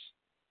the years.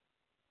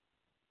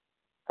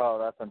 Oh,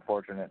 that's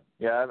unfortunate.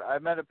 Yeah,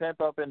 I've met a pimp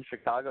up in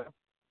Chicago,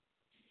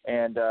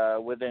 and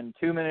within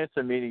 2 minutes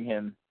of meeting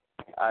him,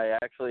 I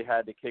actually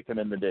had to kick him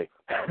in the dick.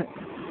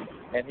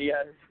 And he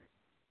has,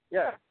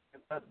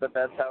 but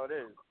that's how it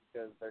is,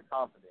 because they're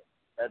confident.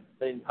 That's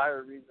the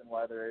entire reason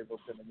why they're able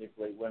to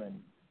manipulate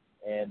women.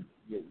 And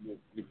you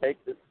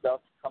take this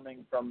stuff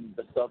coming from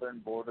the southern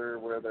border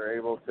where they're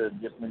able to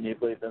just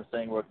manipulate them,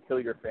 saying, we'll kill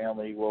your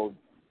family, we'll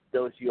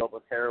dose you up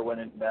with heroin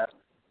and meth,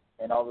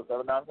 and all this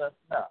other nonsense.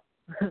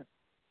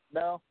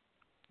 No.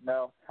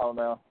 No, hell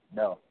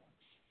no.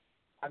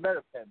 I met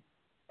a pimp,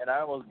 and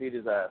I almost beat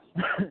his ass.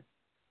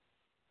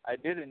 I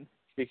didn't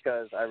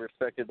because I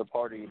respected the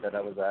party that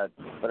I was at,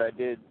 but I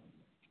did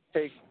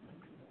take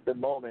the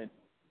moment.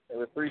 It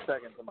was 3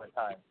 seconds of my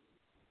time.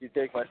 You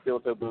take my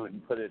steel-toe boot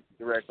and put it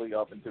directly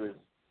up into his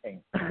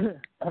taint.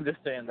 I'm just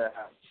saying that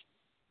happened.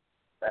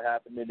 That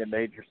happened in a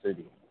major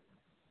city.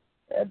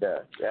 And,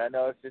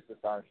 no, it's just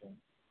astonishing.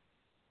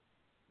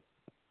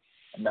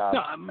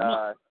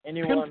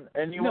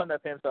 Anyone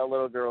that pimps out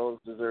little girls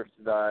deserves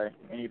to die.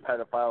 Any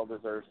pedophile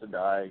deserves to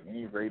die.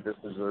 Any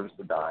rapist deserves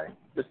to die.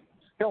 Just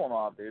kill them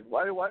off, dude.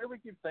 Why do we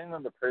keep sending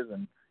them to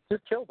prison?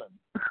 Just kill them.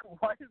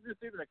 Why is this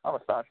even a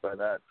conversation by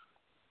that?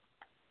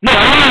 No,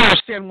 I don't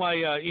understand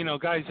why,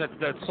 guys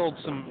that sold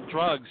some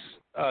drugs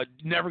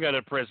never got out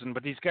of prison,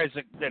 but these guys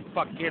that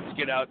fuck kids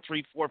get out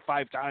 3, 4,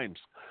 5 times.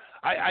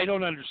 I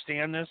don't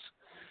understand this.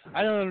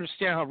 I don't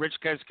understand how rich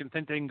guys can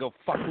think they can go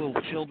fuck little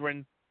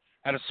children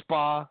at a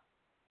spa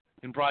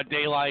in broad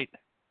daylight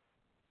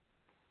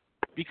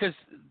because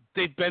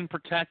they've been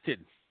protected.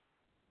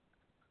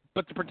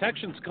 But the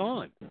protection's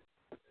gone.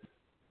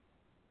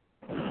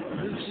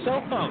 There's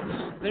cell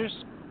phones.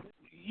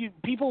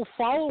 People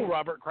follow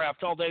Robert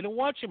Kraft all day to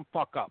watch him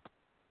fuck up.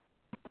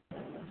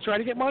 Try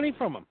to get money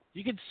from him.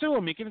 You can sue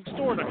him. You can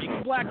extort him. You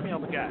can blackmail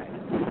the guy.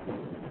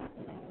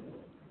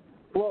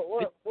 Well,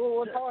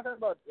 we're talking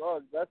about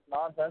drugs. That's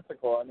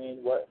nonsensical. I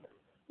mean,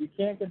 you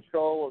can't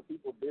control what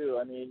people do.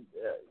 I mean,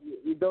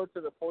 you go to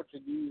the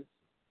Portuguese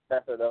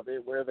method of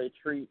it where they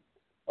treat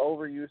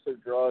overuse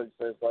of drugs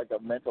as like a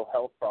mental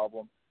health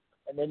problem.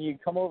 And then you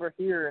come over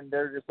here and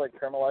they're just like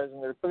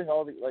criminalizing. They're putting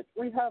all the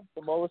we have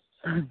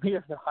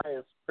the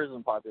highest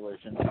prison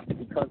population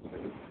because of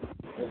it.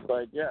 It's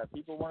like, yeah,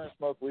 people want to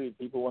smoke weed,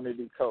 people want to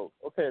do coke.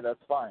 Okay,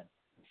 that's fine.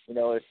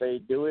 If they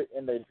do it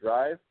and they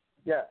drive,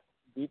 yeah,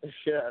 beat the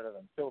shit out of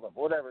them, kill them,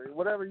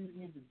 whatever you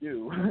need to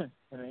do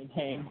to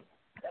maintain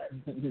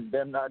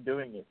them not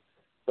doing it.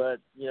 But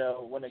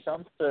when it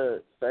comes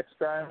to sex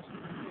crimes,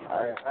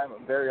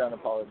 I'm very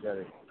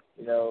unapologetic.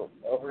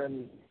 Over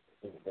in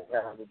they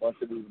have a bunch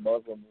of these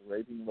Muslims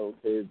raping little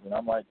kids, and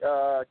I'm like,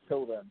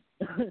 kill them.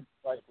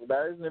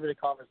 That isn't even a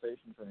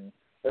conversation for me.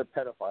 They're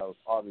pedophiles,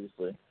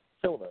 obviously.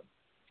 Kill them.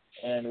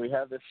 And we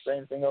have this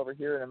same thing over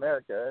here in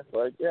America. It's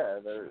like, yeah,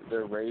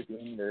 they're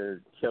raping, they're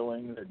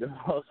killing, they're doing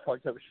all this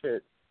fucked up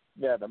shit.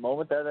 Yeah, the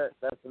moment that's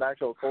an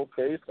actual cold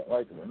case,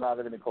 not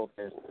even a cold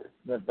case,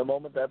 the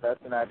moment that's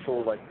an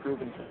actual,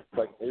 proven,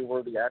 they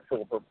were the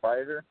actual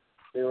proprietor,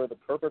 they were the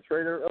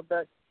perpetrator of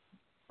that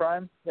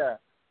crime, yeah.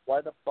 Why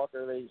the fuck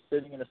are they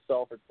sitting in a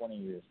cell for 20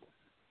 years?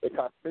 It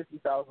costs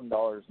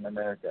 $50,000 in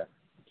America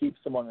to keep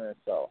someone in a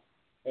cell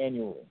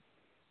annually.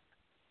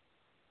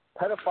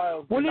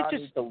 Pedophiles do not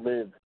need to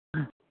live.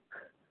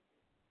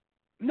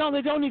 No,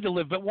 they don't need to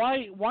live. But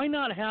why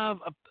not have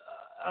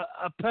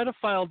a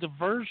pedophile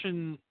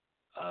diversion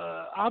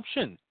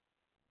option?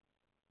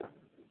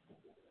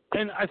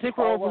 And I think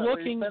we're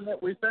overlooking.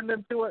 We send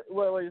them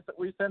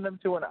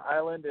to an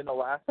island in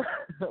Alaska.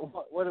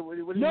 what do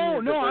you mean?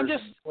 No, I'm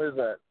just. What is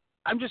that?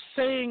 I'm just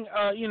saying,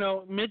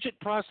 midget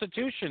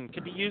prostitution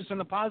can be used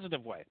in a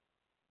positive way.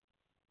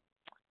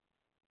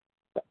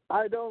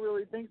 I don't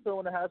really think so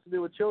when it has to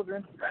do with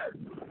children.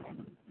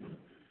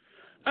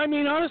 I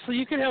mean, honestly,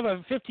 you could have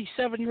a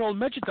 57-year-old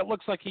midget that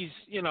looks like he's,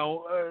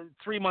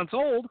 3 months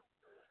old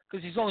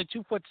because he's only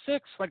 2'6",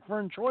 like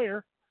Vern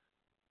Troyer.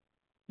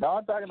 No,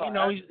 I'm talking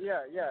about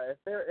yeah.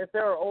 If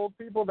there are old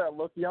people that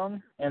look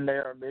young and they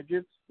are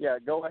midgets, yeah,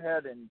 go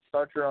ahead and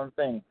start your own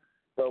thing.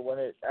 But when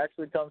it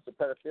actually comes to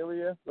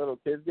pedophilia, little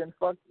kids getting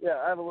fucked, yeah,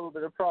 I have a little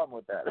bit of problem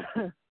with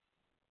that.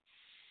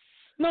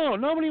 No,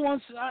 nobody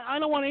wants. I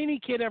don't want any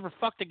kid ever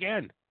fucked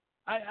again.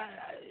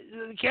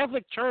 The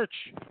Catholic Church.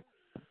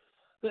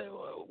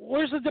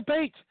 Where's the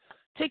debate?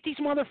 Take these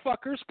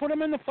motherfuckers, put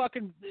them in the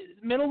fucking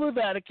middle of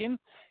the Vatican,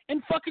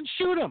 and fucking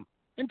shoot them,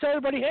 and tell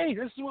everybody, hey,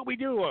 this is what we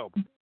do.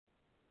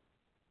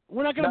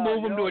 We're not going to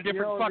move them to a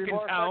different fucking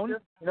town.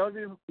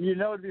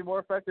 It'd be more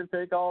effective.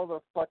 Take all the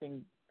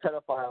fucking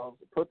pedophiles,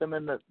 put them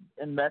in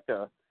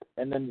Mecca,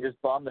 and then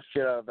just bomb the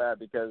shit out of that,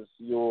 because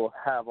you'll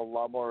have a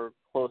lot more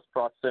close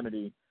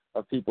proximity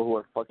of people who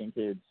are fucking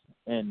kids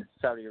in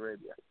Saudi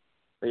Arabia.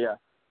 But yeah.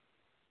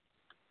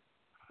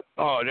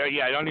 Oh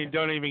yeah,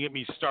 don't even get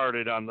me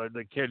started on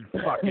the kid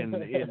fucking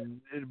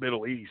in the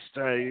Middle East.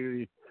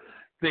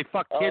 They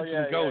fuck kids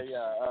and goats.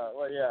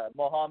 Yeah.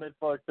 Mohammed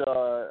fucked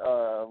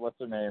what's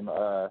her name?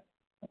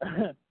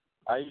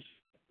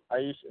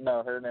 Aisha.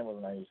 No, her name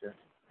wasn't Aisha.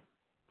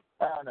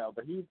 I don't know,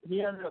 but he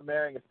ended up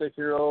marrying a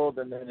 6-year-old,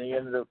 and then he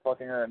ended up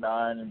fucking her at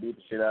 9 and beat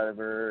the shit out of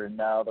her, and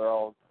now they're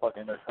all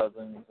fucking their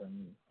cousins,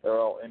 and they're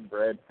all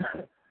inbred.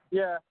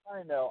 Yeah,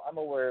 I know. I'm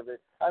aware of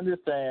it. I'm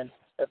just saying,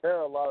 if there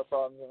are a lot of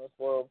problems in this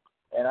world,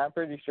 and I'm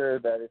pretty sure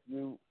that if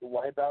you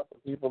wipe out the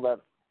people that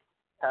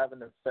have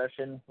an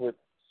obsession with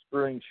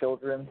screwing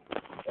children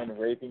and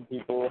raping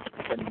people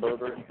and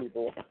murdering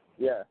people,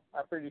 yeah,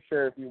 I'm pretty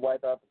sure if you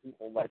wipe out the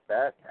people like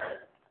that,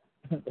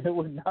 it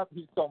would not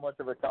be so much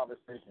of a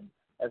conversation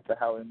as to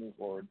how we move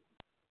forward.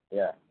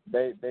 Yeah,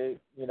 they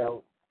you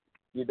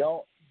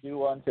don't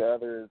do unto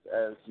others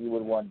as you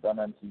would want done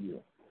unto you.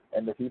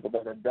 And the people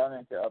that are done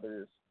unto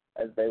others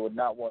as they would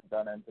not want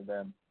done unto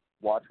them,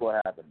 watch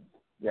what happens.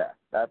 Yeah,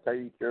 that's how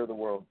you cure the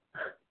world.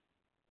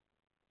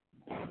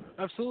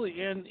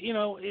 Absolutely, and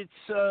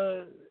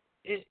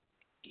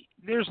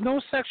there's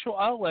no sexual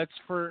outlets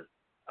for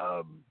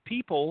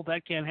people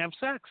that can't have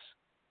sex.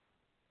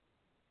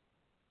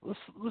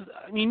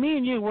 I mean, me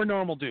and you, we're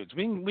normal dudes.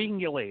 We can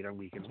get laid on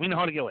weekends. We know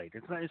how to get laid.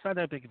 It's not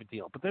that big of a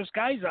deal. But there's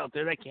guys out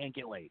there that can't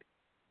get laid.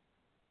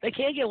 They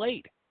can't get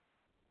laid.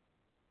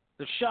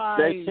 They're shy.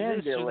 They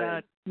can get laid.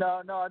 That.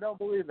 No, I don't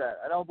believe that.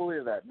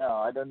 No,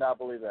 I do not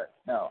believe that.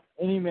 No,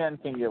 any man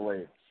can get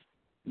laid.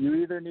 You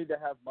either need to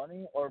have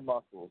money or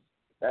muscles.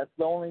 That's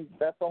the only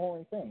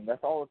thing.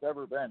 That's all it's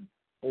ever been.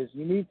 Is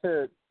you need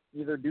to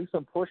either do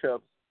some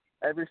push-ups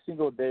every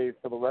single day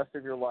for the rest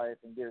of your life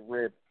and get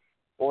ripped,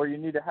 or you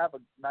need to have a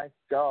nice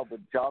job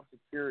with job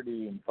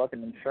security and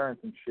fucking insurance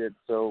and shit,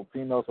 so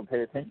females will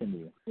pay attention to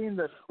you. I've seen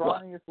the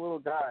scrawniest little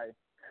guy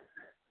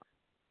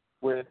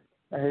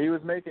he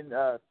was making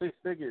 6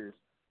 figures,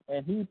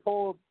 and he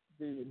pulled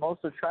the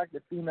most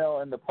attractive female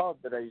in the pub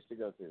that I used to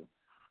go to.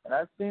 And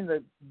I've seen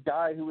the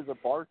guy who was a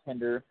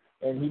bartender,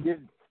 and he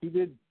did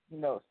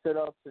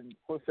sit-ups and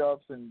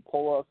push-ups and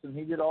pull-ups, and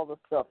he did all this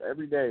stuff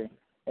every day,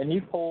 and he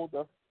pulled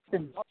a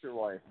fucking doctor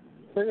wife.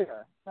 So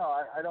yeah, no,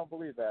 I don't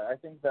believe that. I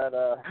think that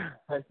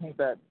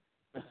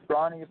the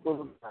scrawniest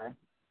little guy,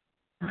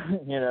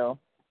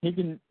 he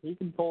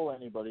can pull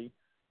anybody,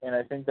 and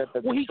I think that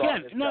the he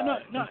can. No,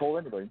 can pull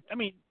anybody. I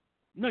mean,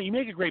 no, you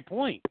make a great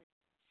point.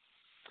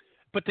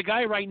 But the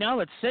guy right now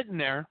that's sitting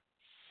there,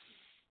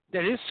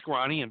 that is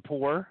scrawny and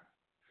poor,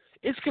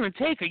 it's going to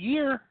take a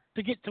year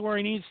to get to where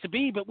he needs to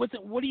be. But what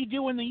do you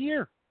do in the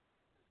year?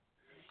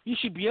 You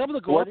should be able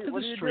to go up to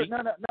the street.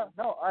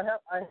 No. I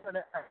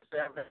haven't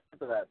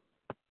answered that.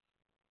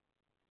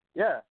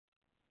 Yeah.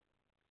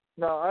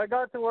 No, I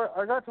got to where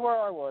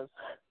I was.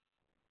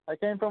 I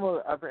came from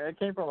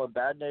a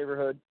bad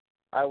neighborhood.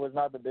 I was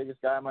not the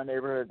biggest guy in my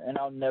neighborhood, and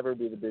I'll never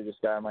be the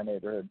biggest guy in my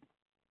neighborhood.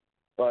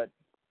 But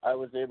I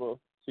was able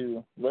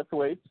to lift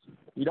weights.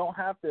 You don't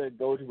have to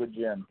go to a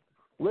gym.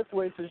 Lift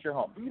weights is your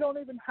home. You don't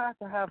even have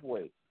to have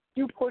weights.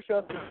 Do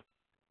push-ups,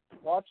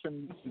 watch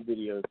some YouTube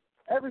videos.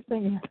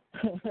 Everything,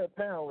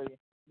 apparently,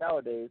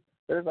 nowadays,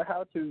 there's a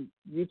how-to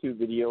YouTube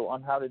video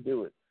on how to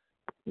do it.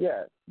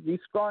 Yeah, these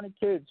scrawny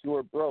kids who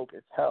are broke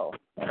as hell,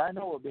 and I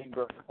know what being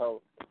broke as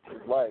hell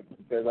is like,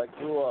 because I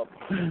grew up,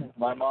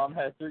 my mom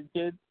had 3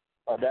 kids,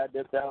 my dad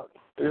dipped out,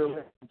 we were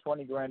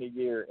making $20,000 a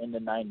year in the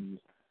 90s.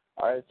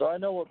 All right, so I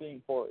know what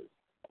being poor is,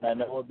 and I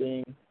know what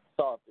being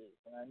soft is,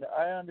 and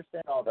I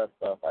understand all that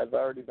stuff. I've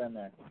already been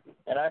there,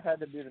 and I had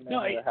to be the man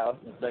of the house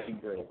in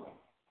 2nd grade.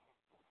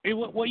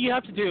 What you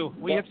have to do,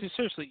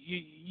 seriously,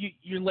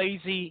 you're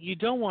lazy, you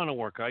don't want to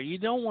work out, you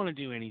don't want to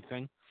do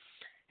anything,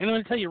 and I'm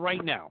going to tell you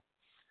right now,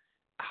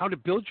 how to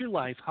build your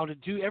life, how to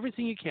do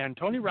everything you can,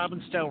 Tony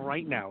Robbins style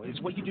right now, is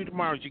what you do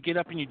tomorrow is you get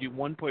up and you do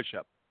 1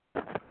 push-up.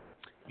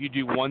 You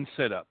do 1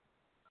 sit-up.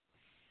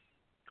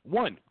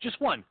 1,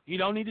 just 1. You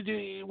don't need to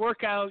do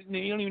workout,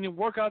 you don't even need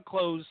workout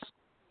clothes.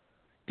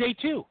 Day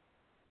 2,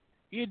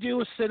 you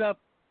do a sit-up,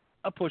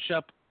 a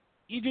push-up,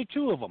 you do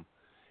 2 of them.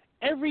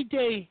 Every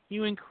day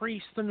you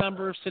increase the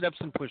number of sit-ups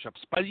and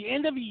push-ups. By the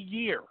end of a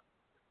year,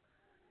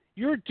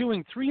 You're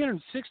doing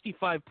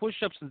 365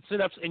 push-ups and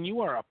sit-ups, and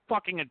you are a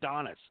fucking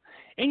Adonis.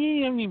 And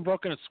you haven't even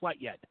broken a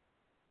sweat yet.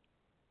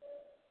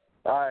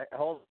 All right,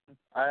 hold on.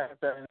 I have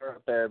to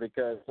interrupt there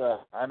because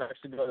I'm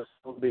actually going to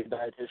school to be a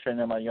dietitian,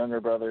 and my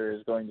younger brother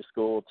is going to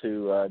school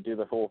to do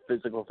the whole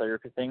physical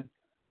therapy thing.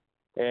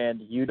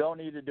 And you don't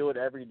need to do it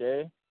every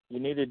day. You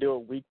need to do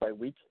it week by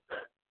week,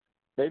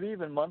 maybe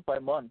even month by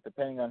month,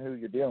 depending on who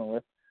you're dealing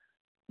with.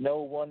 No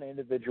one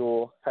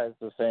individual has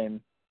the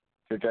same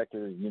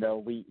trajectory. You know,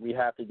 we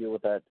have to deal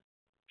with that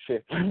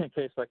shit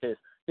case by case.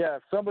 Yeah,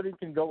 if somebody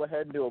can go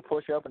ahead and do a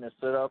push-up and a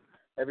sit-up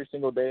every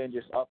single day and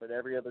just up it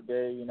every other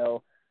day, you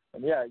know,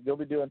 and yeah, you'll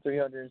be doing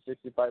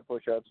 365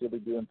 push-ups. You'll be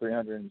doing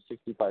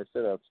 365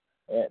 sit-ups.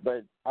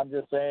 But I'm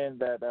just saying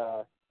that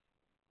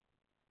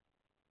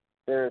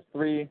there are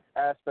 3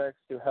 aspects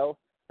to health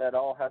that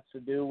all has to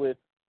do with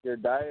your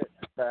diet,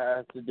 that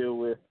has to do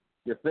with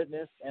your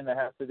fitness, and that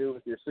has to do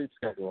with your sleep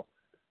schedule.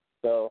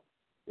 So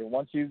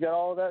once you get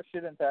all of that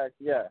shit intact,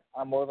 yeah,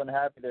 I'm more than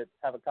happy to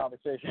have a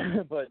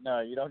conversation. But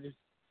no, you don't just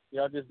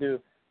do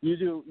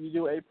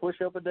a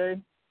push-up a day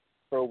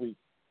for a week,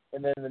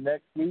 and then the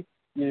next week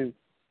you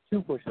do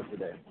 2 push-ups a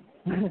day,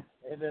 and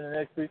then the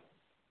next week,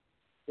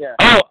 yeah.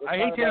 Oh, I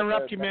hate to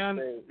interrupt you, man.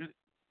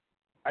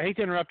 I hate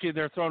to interrupt you.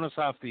 They're throwing us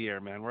off the air,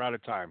 man. We're out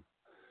of time.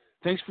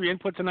 Thanks for your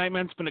input tonight,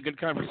 man. It's been a good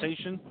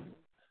conversation.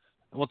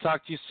 We'll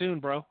talk to you soon,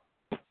 bro.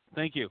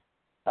 Thank you.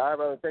 All right,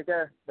 brother. Take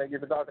care. Thank you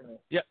for talking to me.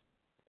 Yep.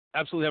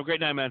 Absolutely. Have a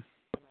great night, man.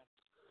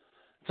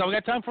 That's all we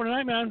got time for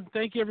tonight, man.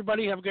 Thank you,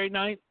 everybody. Have a great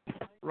night.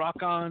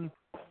 Rock on.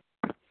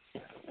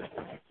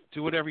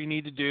 Do whatever you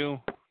need to do.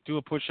 Do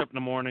a push-up in the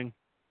morning.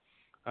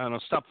 I don't know.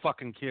 Stop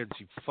fucking kids,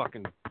 you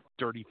fucking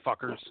dirty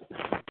fuckers.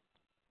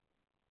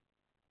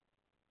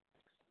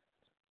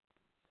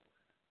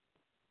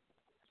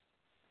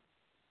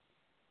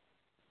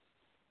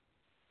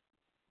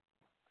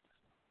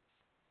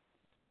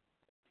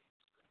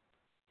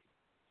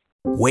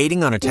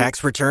 Waiting on a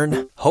tax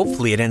return?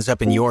 Hopefully it ends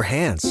up in your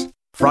hands.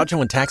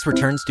 Fraudulent tax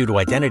returns due to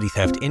identity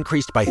theft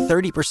increased by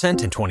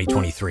 30% in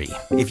 2023.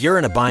 If you're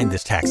in a bind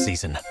this tax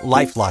season,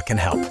 LifeLock can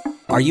help.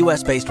 Our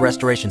U.S.-based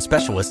restoration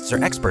specialists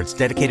are experts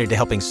dedicated to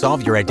helping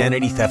solve your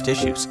identity theft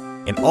issues.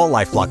 And all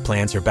LifeLock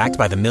plans are backed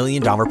by the $1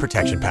 Million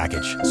Protection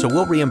Package. So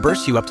we'll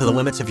reimburse you up to the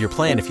limits of your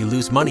plan if you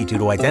lose money due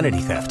to identity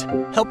theft.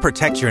 Help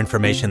protect your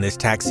information this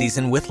tax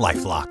season with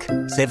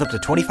LifeLock. Save up to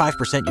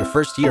 25% your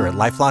first year at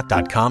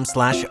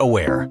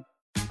LifeLock.com/aware.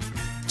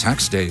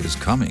 Tax day is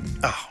coming.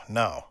 Oh,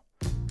 no.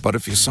 But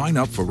if you sign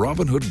up for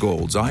Robinhood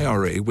Gold's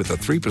IRA with a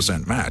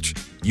 3% match,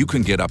 you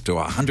can get up to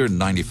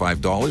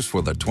 $195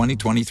 for the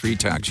 2023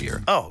 tax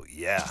year. Oh,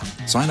 yeah.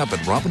 Sign up at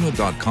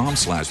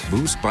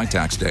Robinhood.com/boost by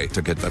tax day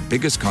to get the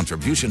biggest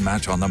contribution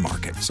match on the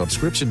market.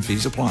 Subscription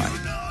fees apply.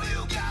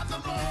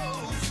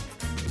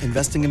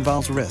 Investing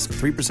involves risk.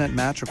 3%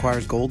 match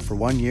requires gold for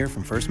 1 year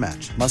from first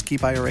match. Must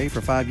keep IRA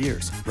for 5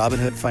 years.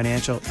 Robinhood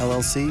Financial,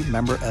 LLC,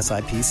 member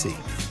SIPC.